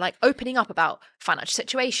real, you know, like opening up about financial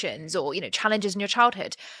situations or, you know, challenges in your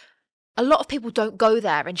childhood. A lot of people don't go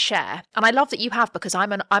there and share. And I love that you have, because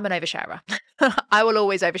I'm an oversharer. I will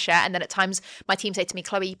always overshare. And then at times my team say to me,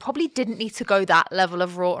 Chloe, you probably didn't need to go that level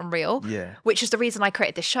of raw and real. Yeah. Which is the reason I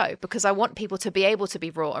created this show, because I want people to be able to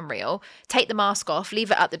be raw and real, take the mask off,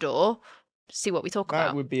 leave it at the door, see what we talk about.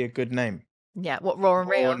 That would be a good name. Yeah, what, raw and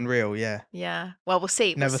real? Raw and real, yeah. Yeah. Well, we'll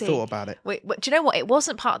see. Never thought about it. Do you know what? It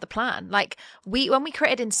wasn't part of the plan. Like when we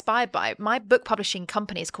created Inspired By, my book publishing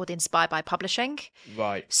company is called Inspired By Publishing.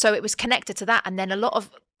 Right. So it was connected to that. And then a lot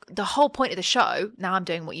of the whole point of the show, now I'm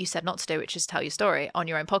doing what you said not to do, which is tell your story on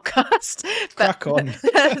your own podcast. Crack on.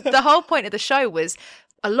 The whole point of the show was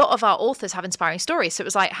a lot of our authors have inspiring stories. So it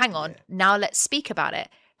was like, hang on, now let's speak about it.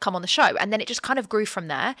 Come on the show. And then it just kind of grew from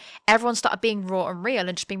there. Everyone started being raw and real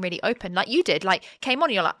and just being really open, like you did. Like, came on,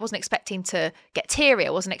 you're like, wasn't expecting to get teary, I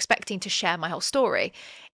wasn't expecting to share my whole story.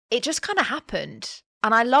 It just kind of happened.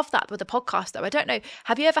 And I love that with the podcast though. I don't know,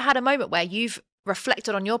 have you ever had a moment where you've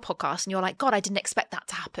reflected on your podcast and you're like, God, I didn't expect that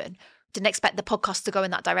to happen, didn't expect the podcast to go in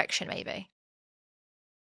that direction? Maybe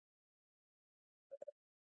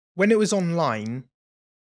when it was online,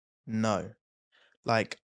 no.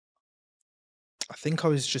 Like, I think I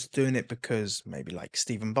was just doing it because maybe like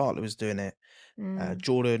Stephen Bartlett was doing it.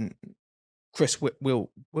 Jordan,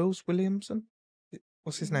 Wills Williamson.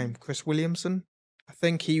 What's his name? Chris Williamson. I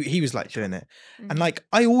think he was like doing it. And like,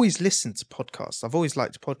 I always listened to podcasts. I've always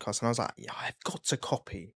liked podcasts. And I was like, yeah, I've got to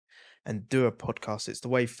copy and do a podcast. It's the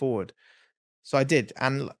way forward. So I did.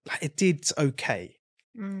 And like, it did okay.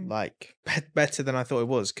 Like better than I thought it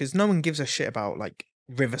was. Because no one gives a shit about like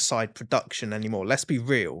Riverside production anymore. Let's be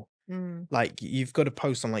real. Like, you've got to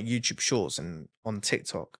post on like YouTube Shorts and on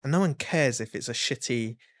TikTok, and no one cares if it's a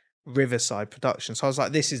shitty Riverside production. So I was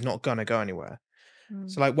like, this is not gonna go anywhere.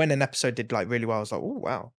 So like, when an episode did like really well, I was like, oh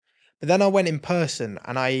wow. But then I went in person,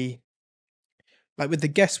 and I like, with the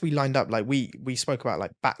guests we lined up, like we spoke about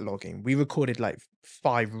like backlogging. We recorded like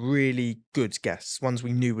 5 really good guests, ones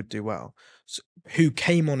we knew would do well, so, who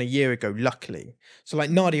came on a year ago, luckily. So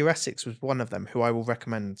like Nadia Essex was one of them, who I will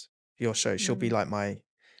recommend for your show. She'll be like my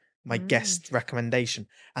guest recommendation,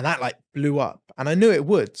 and that like blew up, and I knew it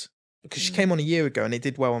would because she came on a year ago and it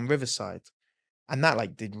did well on Riverside, and that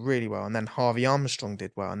like did really well. And then Harvey Armstrong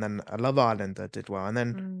did well, and then a Love Islander did well, and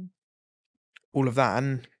then all of that.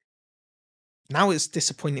 And now it's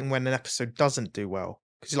disappointing when an episode doesn't do well,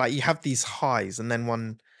 because like, you have these highs and then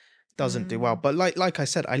one doesn't do well. But like I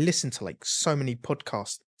said, I listen to like so many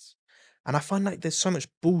podcasts, and I find like there's so much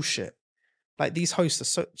bullshit. Like, these hosts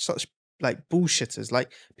are such like bullshitters.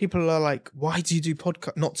 Like, people are like, why do you do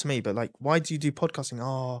podcast? Not to me, but like, why do you do podcasting?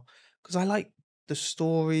 Oh, because I like the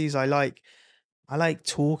stories. I like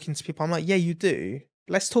talking to people. I'm like, yeah, you do.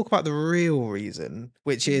 let's talk about the real reason,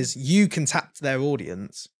 which is you can tap their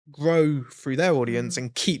audience, grow through their audience,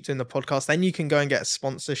 and keep doing the podcast. Then you can go and get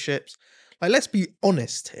sponsorships. Like, let's be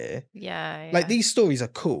honest here. Yeah. Like, these stories are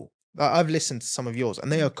cool. Like, I've listened to some of yours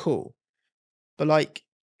and they are cool. But like,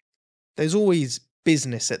 there's always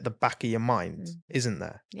business at the back of your mind, isn't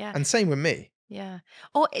there? Yeah. And same with me. Yeah.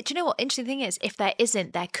 Or do you know what? Interesting thing is, if there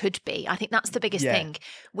isn't, there could be. I think that's the biggest thing.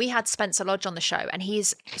 We had Spencer Lodge on the show, and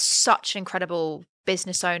he's such an incredible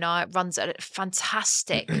business owner, runs a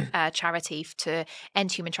fantastic charity to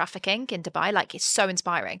end human trafficking in Dubai. Like, it's so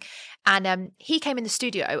inspiring. And he came in the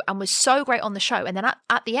studio and was so great on the show. And then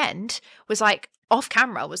at the end was like, off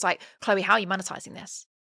camera, was like, Chloe, how are you monetizing this?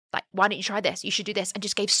 Like, why don't you try this? You should do this. And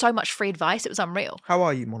just gave so much free advice. It was unreal. How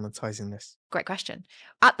are you monetizing this? Great question.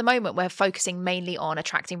 At the moment, we're focusing mainly on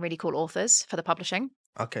attracting really cool authors for the publishing.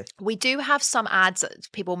 Okay. We do have some ads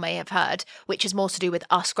that people may have heard, which is more to do with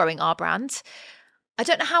us growing our brand. I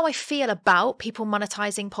don't know how I feel about people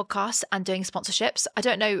monetizing podcasts and doing sponsorships. I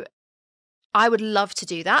don't know. I would love to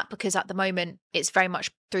do that because at the moment, it's very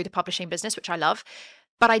much through the publishing business, which I love.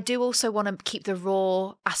 But I do also want to keep the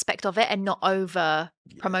raw aspect of it and not over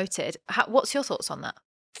promoted. What's your thoughts on that?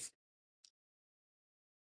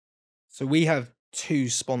 So we have 2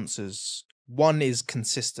 sponsors. One is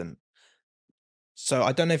consistent. So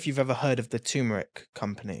I don't know if you've ever heard of the turmeric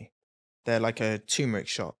company. They're like a turmeric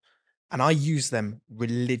shop. And I use them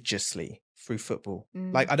religiously through football.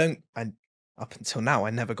 Like, up until now,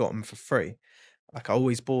 I never got them for free. Like, I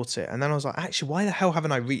always bought it. And then I was like, actually, why the hell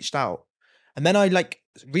haven't I reached out? And then I like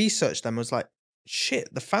researched them. I was like,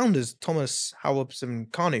 shit, the founder's Thomas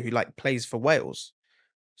Howardson-Carney, who like plays for Wales.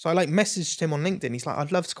 So I like messaged him on LinkedIn. He's like,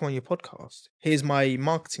 I'd love to come on your podcast. Here's my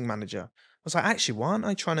marketing manager. I was like, actually, why aren't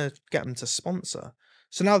I trying to get them to sponsor?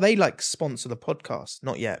 So now they like sponsor the podcast.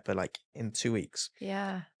 Not yet, but like in 2 weeks.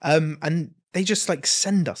 Yeah. And they just like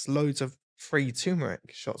send us loads of free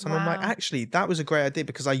turmeric shots. And I'm like, Wow. actually, that was a great idea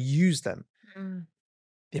because I use them.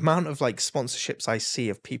 The amount of like sponsorships I see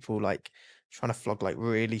of people like trying to flog like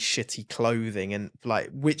really shitty clothing and like,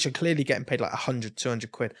 which are clearly getting paid like 100,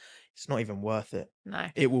 200 quid. It's not even worth it. No.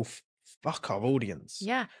 It will fuck our audience.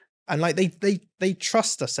 Yeah. And like they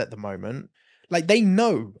trust us at the moment. Like, they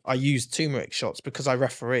know I use turmeric shots because I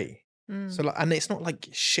referee. So like, and it's not like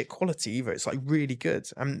shit quality either. It's like really good.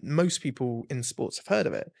 And most people in sports have heard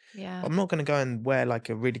of it. Yeah. I'm not going to go and wear like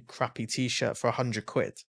a really crappy t-shirt for 100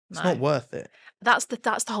 quid. It's No. not worth it. That's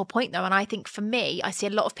the whole point though. And I think for me, I see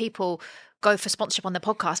a lot of people go for sponsorship on their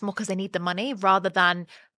podcast more because they need the money rather than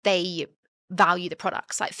they value the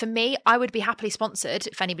products. Like, for me, I would be happily sponsored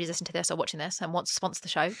if anybody's listening to this or watching this and wants to sponsor the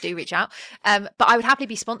show, do reach out. But I would happily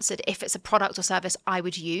be sponsored if it's a product or service I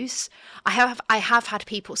would use. I have had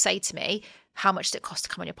people say to me, how much does it cost to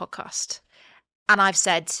come on your podcast? And I've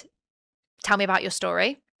said, tell me about your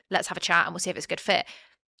story. Let's have a chat and we'll see if it's a good fit.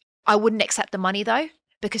 I wouldn't accept the money though,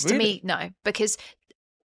 because to me, no, because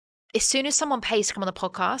as soon as someone pays to come on the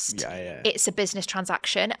podcast, it's a business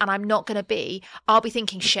transaction. And I'll be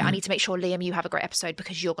thinking, shit, I need to make sure, Liam, you have a great episode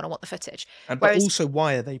because you're going to want the footage. But also,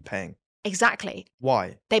 why are they paying? Exactly.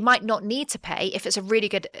 Why? They might not need to pay if it's a really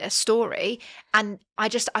good story. And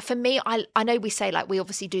for me, I know we say like, we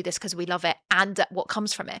obviously do this because we love it and what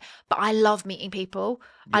comes from it, but I love meeting people.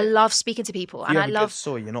 Yeah. I love speaking to people. If you have a good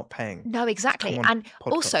story, you're not paying. No, exactly. And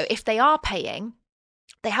also, if they are paying,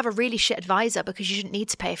 they have a really shit advisor because you shouldn't need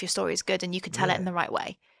to pay if your story is good and you can tell it in the right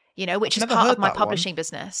way, which is part of my publishing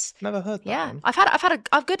business. Never heard that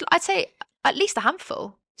one. I'd say at least a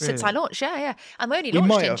handful since I launched. Yeah. And we only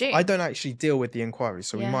launched in June. I don't actually deal with the inquiries,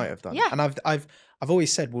 so we might have done. Yeah. And I've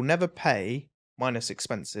always said we'll never pay minus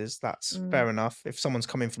expenses. That's fair enough. If someone's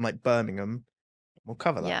coming from like Birmingham, we'll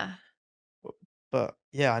cover that. Yeah. But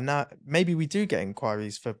yeah, now maybe we do get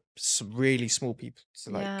inquiries for some really small people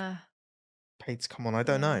to like paid to come on. I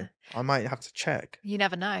don't know. I might have to check. You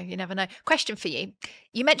never know. Question for you.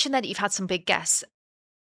 You mentioned there that you've had some big guests.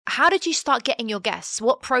 How did you start getting your guests?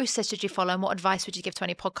 What process did you follow and what advice would you give to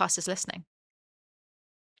any podcasters listening?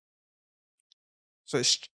 So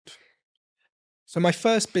my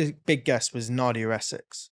first big guest was Nadia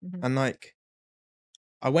Essex. And like,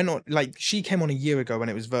 I went on, like, she came on a year ago when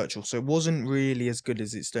it was virtual, so it wasn't really as good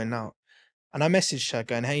as it's doing now. And I messaged her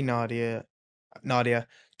going, hey, Nadia,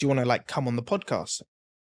 do you want to like come on the podcast?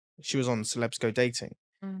 She was on Celebs Go Dating.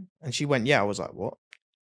 And she went, yeah. I was like, what?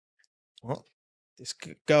 This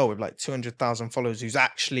girl with like 200,000 followers who's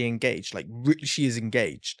actually engaged, like she is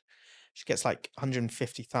engaged. She gets like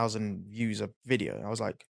 150,000 views a video. I was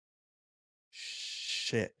like,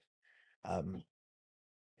 shit.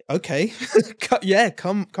 Okay. Yeah,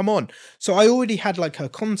 come on. So I already had like her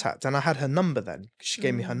contact and I had her number then. She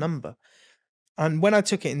gave me her number. And when I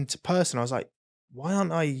took it into person, I was like, why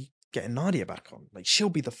aren't I getting Nadia back on? Like, she'll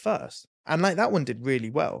be the first. And like that one did really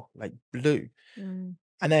well, like blew. Mm.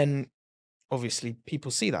 And then obviously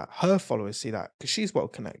people see that, her followers see that because she's well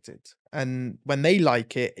connected. And when they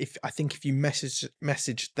like it, if you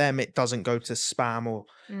message them, it doesn't go to spam or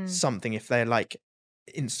something if they're like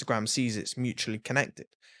Instagram sees it's mutually connected.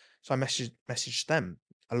 So I messaged them.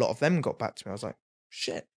 A lot of them got back to me. I was like,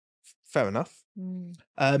 shit, fair enough.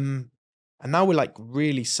 And now we're like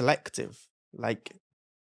really selective. Like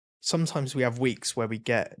sometimes we have weeks where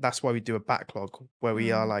that's why we do a backlog where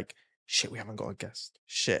we are like, shit, we haven't got a guest.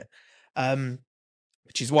 Shit.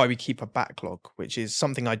 Which is why we keep a backlog, which is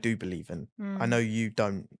something I do believe in. I know you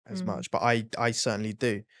don't as much, but I certainly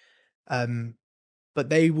do. But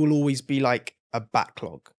they will always be like a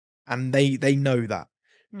backlog, and they know that.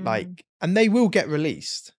 Like, and they will get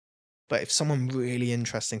released. But if someone really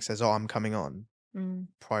interesting says, "Oh, I'm coming on,"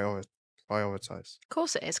 prioritize. Of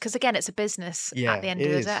course it is, because again, it's a business Yeah, at the end it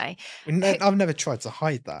of the is. day. I've never tried to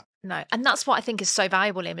hide that. No, and that's what I think is so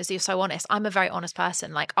valuable, Liam, is you're so honest. I'm a very honest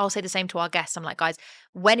person. Like, I'll say the same to our guests. I'm like, guys,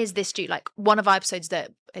 when is this due? Like, one of our episodes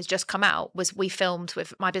that has just come out was we filmed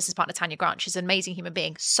with my business partner, Tanya Grant. She's an amazing human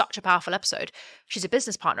being, such a powerful episode. She's a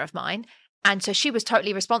business partner of mine. And so she was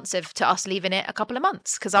totally responsive to us leaving it a couple of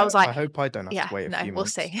months, because I was like, I hope I don't have to wait a few we'll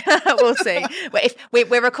months. see. We'll see. But if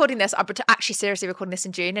we're recording this, I'm actually seriously recording this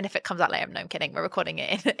in June. And if it comes out later, no, I'm kidding. We're recording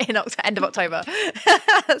it in end of October.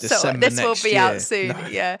 So this will be out soon. No.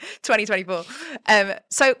 Yeah, 2024.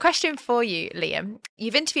 So question for you, Liam.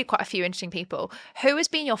 You've interviewed quite a few interesting people. Who has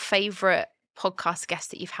been your favourite podcast guest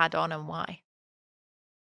that you've had on, and why?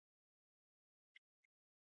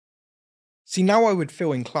 See, now I would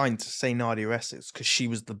feel inclined to say Nadia Essex because she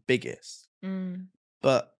was the biggest.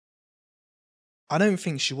 But I don't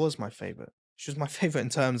think she was my favorite. She was my favorite in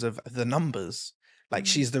terms of the numbers. Like,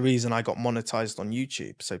 she's the reason I got monetized on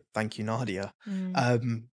YouTube. So thank you, Nadia.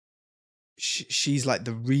 She's like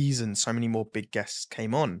the reason so many more big guests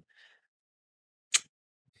came on.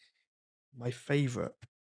 My favorite.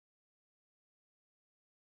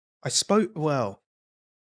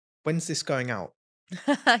 When's this going out?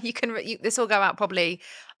 This will go out probably,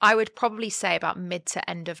 I would probably say about mid to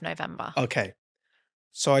end of November. Okay.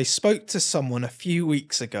 So I spoke to someone a few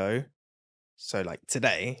weeks ago. So like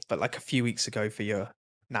today, but like a few weeks ago for your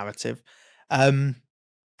narrative. Who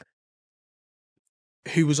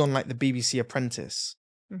was on like the BBC Apprentice.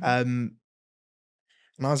 And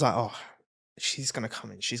I was like, oh, she's gonna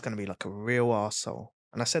come in. She's gonna be like a real arsehole.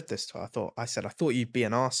 And I said this to her. I thought you'd be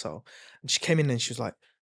an arsehole. And she came in and she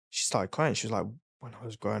started crying. She was like, when I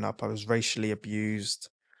was growing up, I was racially abused.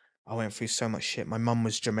 I went through so much shit. My mum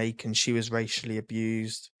was Jamaican. She was racially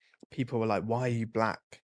abused. People were like, why are you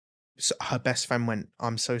black? So her best friend went,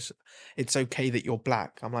 it's okay that you're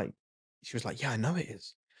black. She was like, yeah, I know it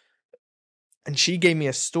is. And she gave me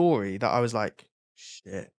a story that I was like,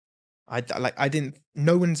 shit.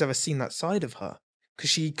 No one's ever seen that side of her.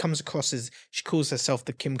 Because she comes across as, she calls herself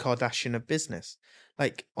the Kim Kardashian of business.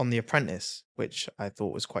 Like on The Apprentice, which I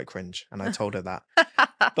thought was quite cringe. And I told her that.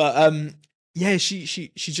 But yeah, she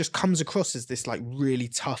just comes across as this like really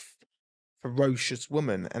tough, ferocious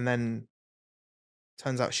woman. And then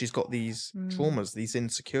turns out she's got these traumas, these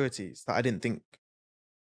insecurities that I didn't think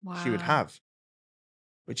she would have.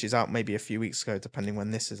 Which is out maybe a few weeks ago, depending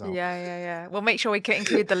when this is out. Yeah. We'll make sure we can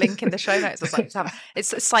include the link in the show notes.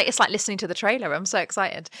 It's like listening to the trailer. I'm so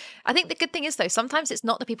excited. I think the good thing is though, sometimes it's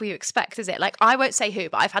not the people you expect, is it? Like, I won't say who,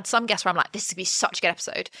 but I've had some guests where I'm like, this is gonna be such a good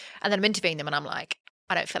episode, and then I'm interviewing them and I'm like,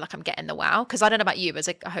 I don't feel like I'm getting the wow, because I don't know about you as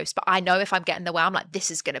a host, but I know if I'm getting the wow, I'm like,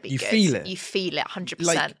 this is gonna be good. You feel it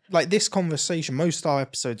 100%. Like this conversation, most of our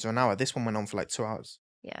episodes are an hour. This one went on for like 2 hours.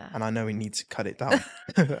 Yeah. And I know we need to cut it down,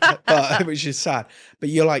 but which is sad. But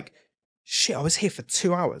you're like, shit, I was here for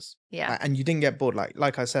 2 hours. Yeah. And you didn't get bored.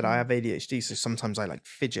 Like I said, I have ADHD, so sometimes I like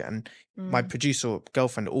fidget. And my producer or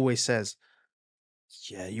girlfriend always says,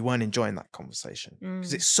 yeah, you weren't enjoying that conversation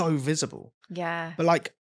because it's so visible. Yeah. But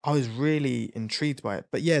like, I was really intrigued by it.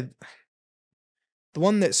 But yeah, the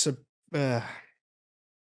one that's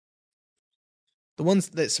the ones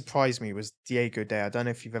that surprised me was Diego Day. I don't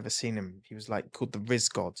know if you've ever seen him. He was like called the Riz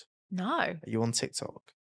God. No. Are you on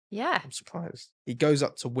TikTok? Yeah. I'm surprised. He goes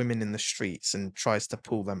up to women in the streets and tries to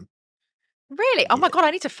pull them. Really? Oh my God,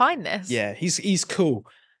 I need to find this. Yeah, he's cool.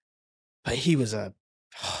 But he was I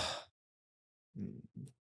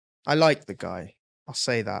like the guy. I'll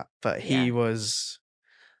say that. But he was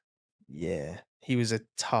a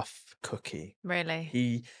tough cookie. Really?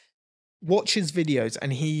 He watches videos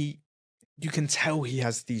and you can tell he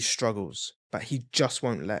has these struggles, but he just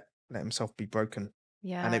won't let himself be broken.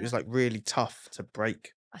 Yeah. And it was like really tough to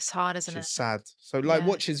break It's hard, isn't which it? is sad. So like Yeah.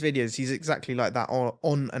 watch his videos, he's exactly like that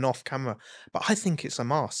on and off camera. But I think it's a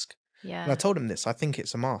mask. And I Yeah. told him this, I think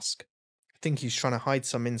it's a mask. I think he's trying to hide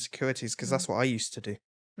some insecurities because Mm. that's what I used to do.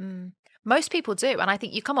 Mm. Most people do. And I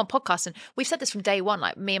think you come on podcasts, and we've said this from day one,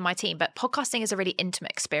 like me and my team, but podcasting is a really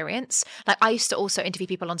intimate experience. Like I used to also interview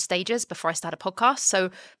people on stages before I started a podcast.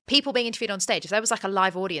 So people being interviewed on stage, if there was like a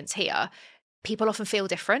live audience here, people often feel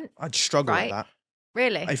different, I'd struggle at right? that.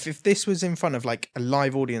 Really? If this was in front of like a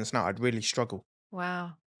live audience now, I'd really struggle.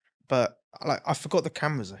 Wow. But like I forgot the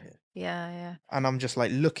cameras are here. Yeah, yeah. And I'm just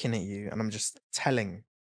like looking at you and I'm just telling.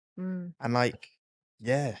 Mm, And like,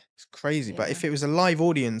 yeah, it's crazy. But yeah. if it was a live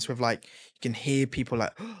audience with like, you can hear people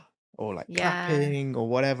like, or like Yeah. clapping or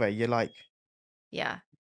whatever, you're like, Yeah.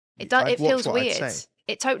 I'd It watch feels what I'd weird. say.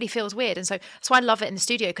 It totally feels weird. And so that's why I love it in the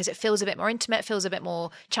studio, because it feels a bit more intimate, feels a bit more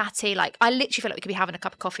chatty. Like I literally feel like we could be having a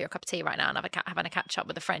cup of coffee or a cup of tea right now and having a catch up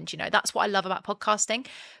with a friend. You know, that's what I love about podcasting.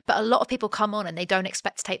 But a lot of people come on and they don't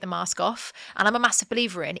expect to take the mask off. And I'm a massive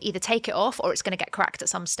believer in either take it off or it's going to get cracked at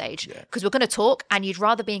some stage, Yeah. because we're going to talk and you'd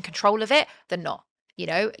rather be in control of it than not. You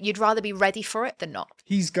know, you'd rather be ready for it than not.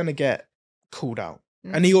 He's gonna get called out.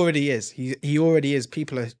 And he already is. He already is.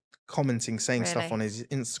 People are commenting, saying stuff Really? on his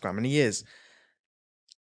Instagram, and he is.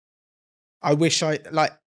 I wish I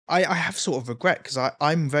have sort of regret because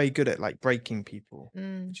I'm very good at like breaking people,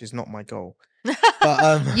 which is not my goal.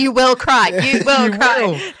 But You will cry. You will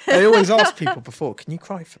cry. I always ask people before, can you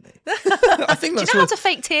cry for me? I think Do you that's know how what to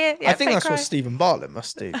fake tear? Yeah, I think fake that's cry. what Stephen Bartlett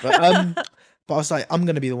must do. But I was like, I'm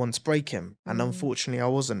gonna be the one to break him. And unfortunately I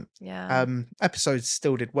wasn't. Yeah. Episodes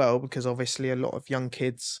still did well because obviously a lot of young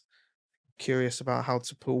kids curious about how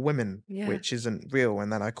to pull women, Yeah. which isn't real.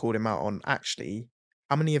 And then I called him out on actually,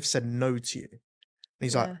 how many have said no to you? And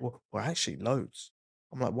he's like, well, actually loads.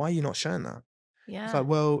 I'm like, why are you not sharing that? Yeah. It's like,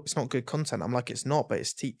 well, it's not good content. I'm like, it's not, but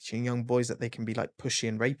it's teaching young boys that they can be like pushy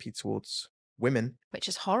and rapey towards women. Which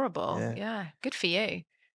is horrible. Yeah. Yeah. Good for you.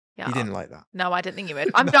 Yeah. He didn't like that. No, I didn't think you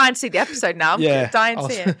would. I'm dying to see the episode now. I'm Yeah. dying to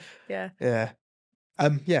see it. Yeah. Yeah.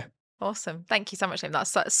 Yeah. Awesome. Thank you so much, Liam.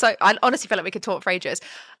 That's so I honestly feel like we could talk for ages.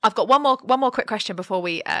 I've got one more quick question before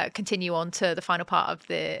we continue on to the final part of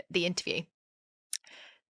the interview.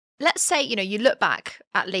 Let's say, you know, you look back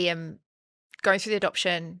at Liam going through the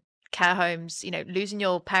adoption, care homes, you know, losing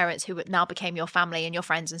your parents who now became your family and your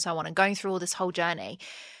friends and so on, and going through all this whole journey.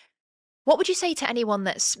 What would you say to anyone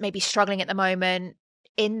that's maybe struggling at the moment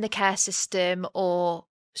in the care system or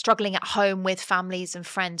struggling at home with families and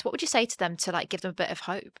friends? What would you say to them to like give them a bit of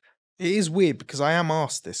hope? It is weird because I am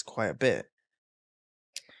asked this quite a bit.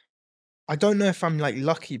 I don't know if I'm like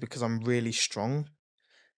lucky because I'm really strong.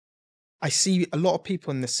 I see a lot of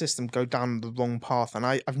people in the system go down the wrong path, and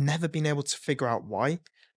I've never been able to figure out why.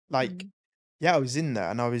 Like, yeah, I was in there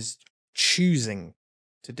and I was choosing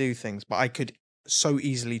to do things, but I could so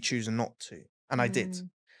easily choose not to, and I did.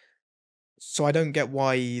 So I don't get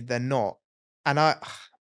why they're not. And I'm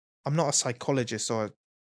not a psychologist, or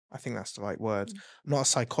I think that's the right word. I'm not a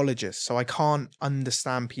psychologist, so I can't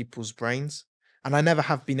understand people's brains, and I never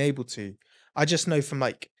have been able to. I just know from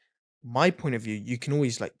like my point of view, you can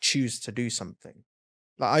always like choose to do something.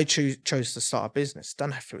 Like I chose to start a business. Don't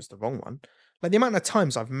know if it was the wrong one. Like the amount of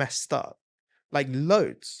times I've messed up, like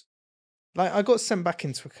loads. Like I got sent back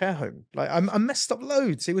into a care home. Like I messed up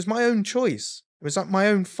loads. It was my own choice. It was like my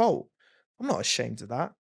own fault. I'm not ashamed of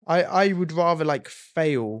that. I would rather like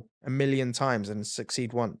fail a million times and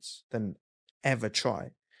succeed once than ever try.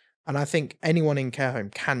 And I think anyone in care home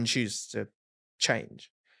can choose to change.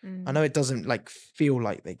 I know it doesn't like feel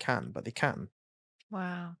like they can, but they can.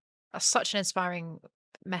 Wow. That's such an inspiring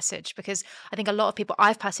message, because I think a lot of people,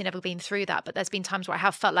 I've personally never been through that, but there's been times where I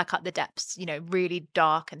have felt like at the depths, you know, really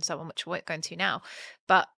dark and so on, which we won't go into now.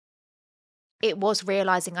 But it was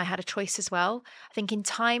realizing I had a choice as well. I think in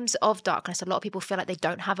times of darkness, a lot of people feel like they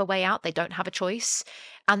don't have a way out. They don't have a choice.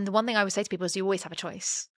 And the one thing I would say to people is you always have a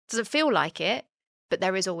choice. It doesn't feel like it, but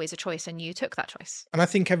there is always a choice, and you took that choice. And I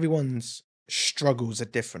think everyone's struggles are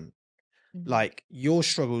different. Like your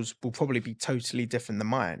struggles will probably be totally different than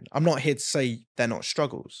mine. I'm not here to say they're not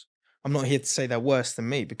struggles. I'm not here to say they're worse than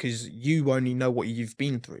me, because you only know what you've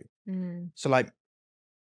been through. So like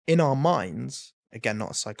in our minds, again,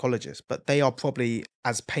 not a psychologist, but they are probably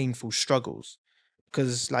as painful struggles,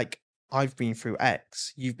 because like I've been through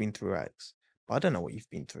X, you've been through X, but I don't know what you've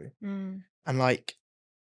been through. And like,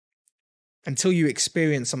 until you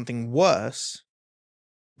experience something worse,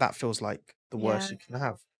 that feels like the worst you can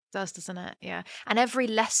have. Does, doesn't it? Yeah. And every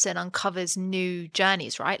lesson uncovers new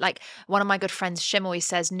journeys, right? Like one of my good friends, Shim, always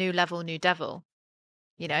says, new level, new devil.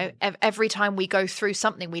 You know, every time we go through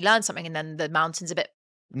something, we learn something, and then the mountain's a bit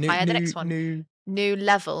higher. The next one, new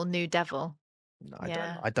level, new devil. No,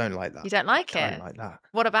 Yeah. I don't like that. You don't like I it? don't like that.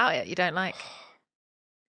 What about it you don't like?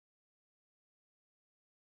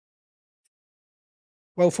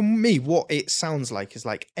 Well, for me, what it sounds like is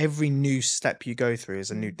like every new step you go through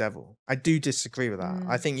is a new devil. I do disagree with that.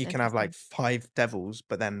 I think you can have like 5 devils,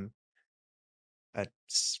 but then a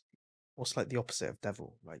what's like the opposite of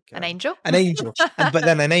devil? Like An angel? an angel, but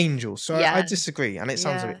then an angel. So I Yeah. disagree, and it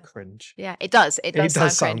sounds a Yeah. bit cringe. Yeah, it does. It does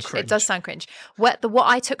does sound sound cringe. It does cringe. sound cringe. What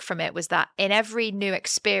I took from it was that in every new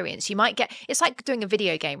experience, you might get, it's like doing a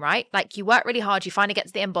video game, right? Like you work really hard, you finally get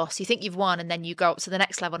to the end boss, you think you've won, and then you go up to the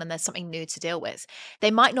next level and there's something new to deal with.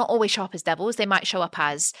 They might not always show up as devils. They might show up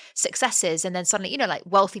as successes. And then suddenly, like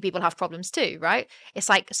wealthy people have problems too, right? It's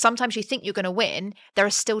like sometimes you think you're going to win. There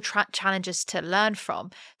are still challenges to learn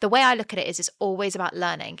from. The way I look at it is it's always about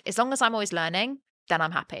learning. As long as I'm always learning, then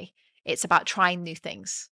I'm happy. It's about trying new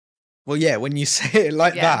things. Well, yeah, when you say it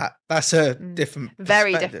like that, that's a different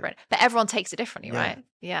Very perspective. different. But everyone takes it differently, right?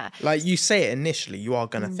 Yeah. Like you say it initially, you are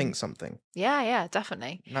going to think something. Yeah,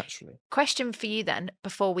 definitely. Naturally. Question for you then,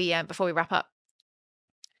 before we wrap up.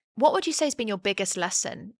 What would you say has been your biggest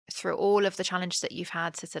lesson through all of the challenges that you've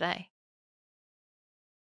had to today?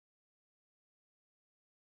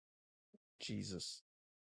 Jesus.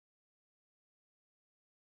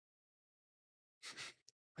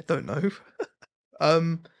 I don't know.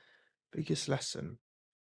 Biggest lesson.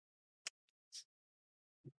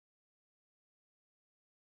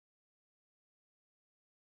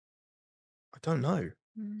 I don't know.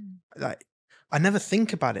 Like I never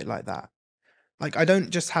think about it like that. Like I don't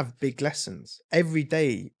just have big lessons. Every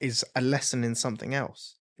day is a lesson in something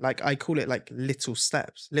else. Like I call it like little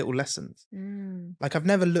steps, little lessons. Like I've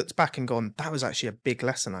never looked back and gone, that was actually a big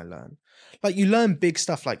lesson I learned. Like you learn big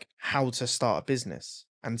stuff like how to start a business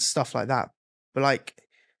and stuff like that. But like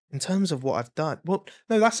in terms of what I've done, well,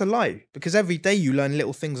 no, that's a lie because every day you learn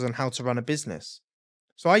little things on how to run a business.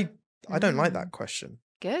 So I don't like that question.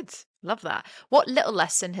 Good. Love that. What little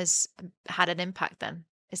lesson has had an impact then?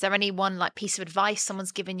 Is there any one like piece of advice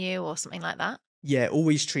someone's given you or something like that? Yeah,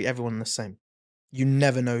 always treat everyone the same. You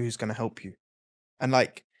never know who's going to help you. And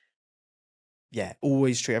like, yeah,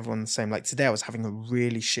 always treat everyone the same. Like today I was having a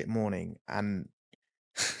really shit morning and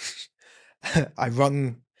I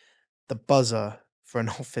rung the buzzer for an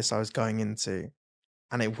office I was going into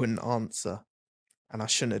and it wouldn't answer. And I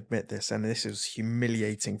shouldn't admit this. And this was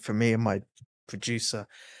humiliating for me and my producer.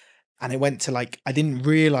 And it went to like, I didn't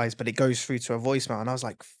realize, but it goes through to a voicemail. And I was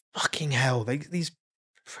like, fucking hell, these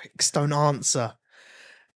pricks don't answer.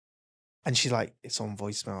 And she's like, it's on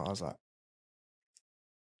voicemail. I was like,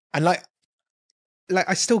 and like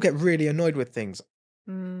I still get really annoyed with things,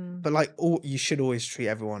 but like you should always treat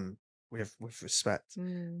everyone with respect.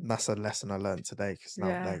 And that's a lesson I learned today because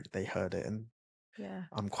now they heard it and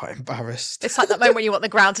I'm quite embarrassed. It's like that moment when you want the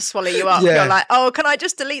ground to swallow you up. You're like, oh, can I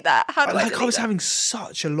just delete that? How do I delete I was that? having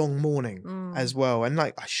such a long morning as well. And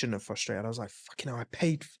like, I shouldn't have frustrated. I was like, fucking hell, I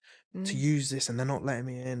paid to use this and they're not letting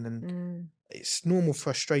me in. And it's normal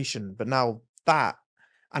frustration. But now that,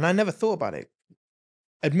 and I never thought about it.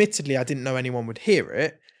 Admittedly, I didn't know anyone would hear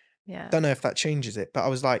it. Yeah. Don't know if that changes it. But I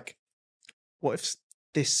was like, what if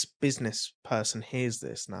this business person hears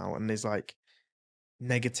this now and is like,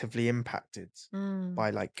 negatively impacted by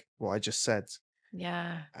like what I just said.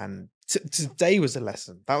 Yeah. And today was a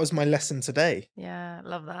lesson. That was my lesson today. Yeah,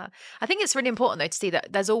 love that. I think it's really important though to see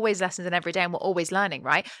that there's always lessons in every day and we're always learning,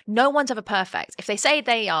 right? No one's ever perfect. If they say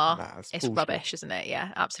they are, it's bullshit. Rubbish, isn't it?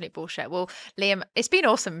 Yeah, absolute bullshit. Well, Liam, it's been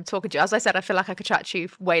awesome talking to you. As I said, I feel like I could chat to you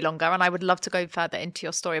way longer and I would love to go further into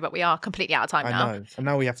your story, but we are completely out of time now. I know. And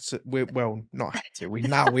now we have to, not have to,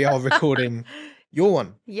 we are recording your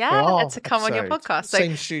one. To come on your podcast. So,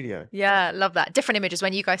 same studio. Yeah, love that. Different images.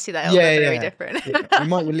 When you guys see that, it'll be very different. We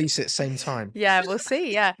might release it same time. Yeah, we'll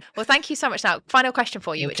see. Yeah. Well, thank you so much. Now, final question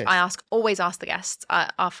for you, which I always ask the guests,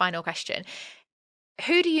 our final question.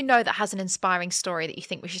 Who do you know that has an inspiring story that you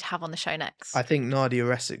think we should have on the show next? I think Nadia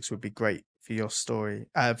Essex would be great for your story,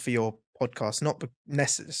 for your podcast, not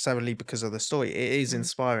necessarily because of the story. It is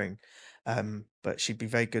inspiring, but she'd be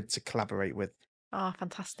very good to collaborate with. Oh,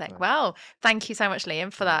 fantastic. Well, thank you so much,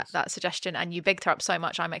 Liam, for that suggestion. And you bigged her up so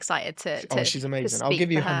much. I'm excited to she's amazing. I'll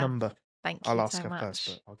give you her number. Thank you. I'll ask so her much. first,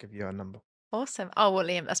 but I'll give you her number. Awesome. Oh, well,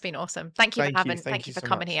 Liam, that's been awesome. Thank you for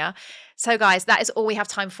coming here. So, guys, that is all we have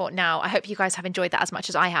time for now. I hope you guys have enjoyed that as much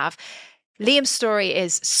as I have. Liam's story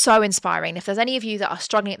is so inspiring. If there's any of you that are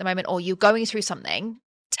struggling at the moment or you're going through something,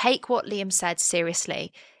 take what Liam said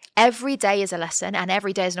seriously. Every day is a lesson and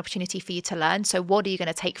every day is an opportunity for you to learn. So what are you going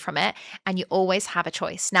to take from it? And you always have a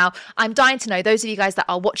choice. Now, I'm dying to know, those of you guys that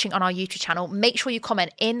are watching on our YouTube channel, make sure you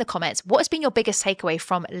comment in the comments, what has been your biggest takeaway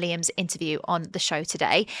from Liam's interview on the show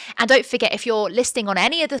today? And don't forget, if you're listening on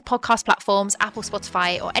any of the podcast platforms, Apple,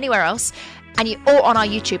 Spotify, or anywhere else, or on our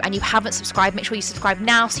YouTube, and you haven't subscribed, make sure you subscribe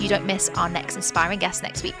now so you don't miss our next inspiring guest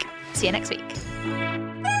next week. See you next week.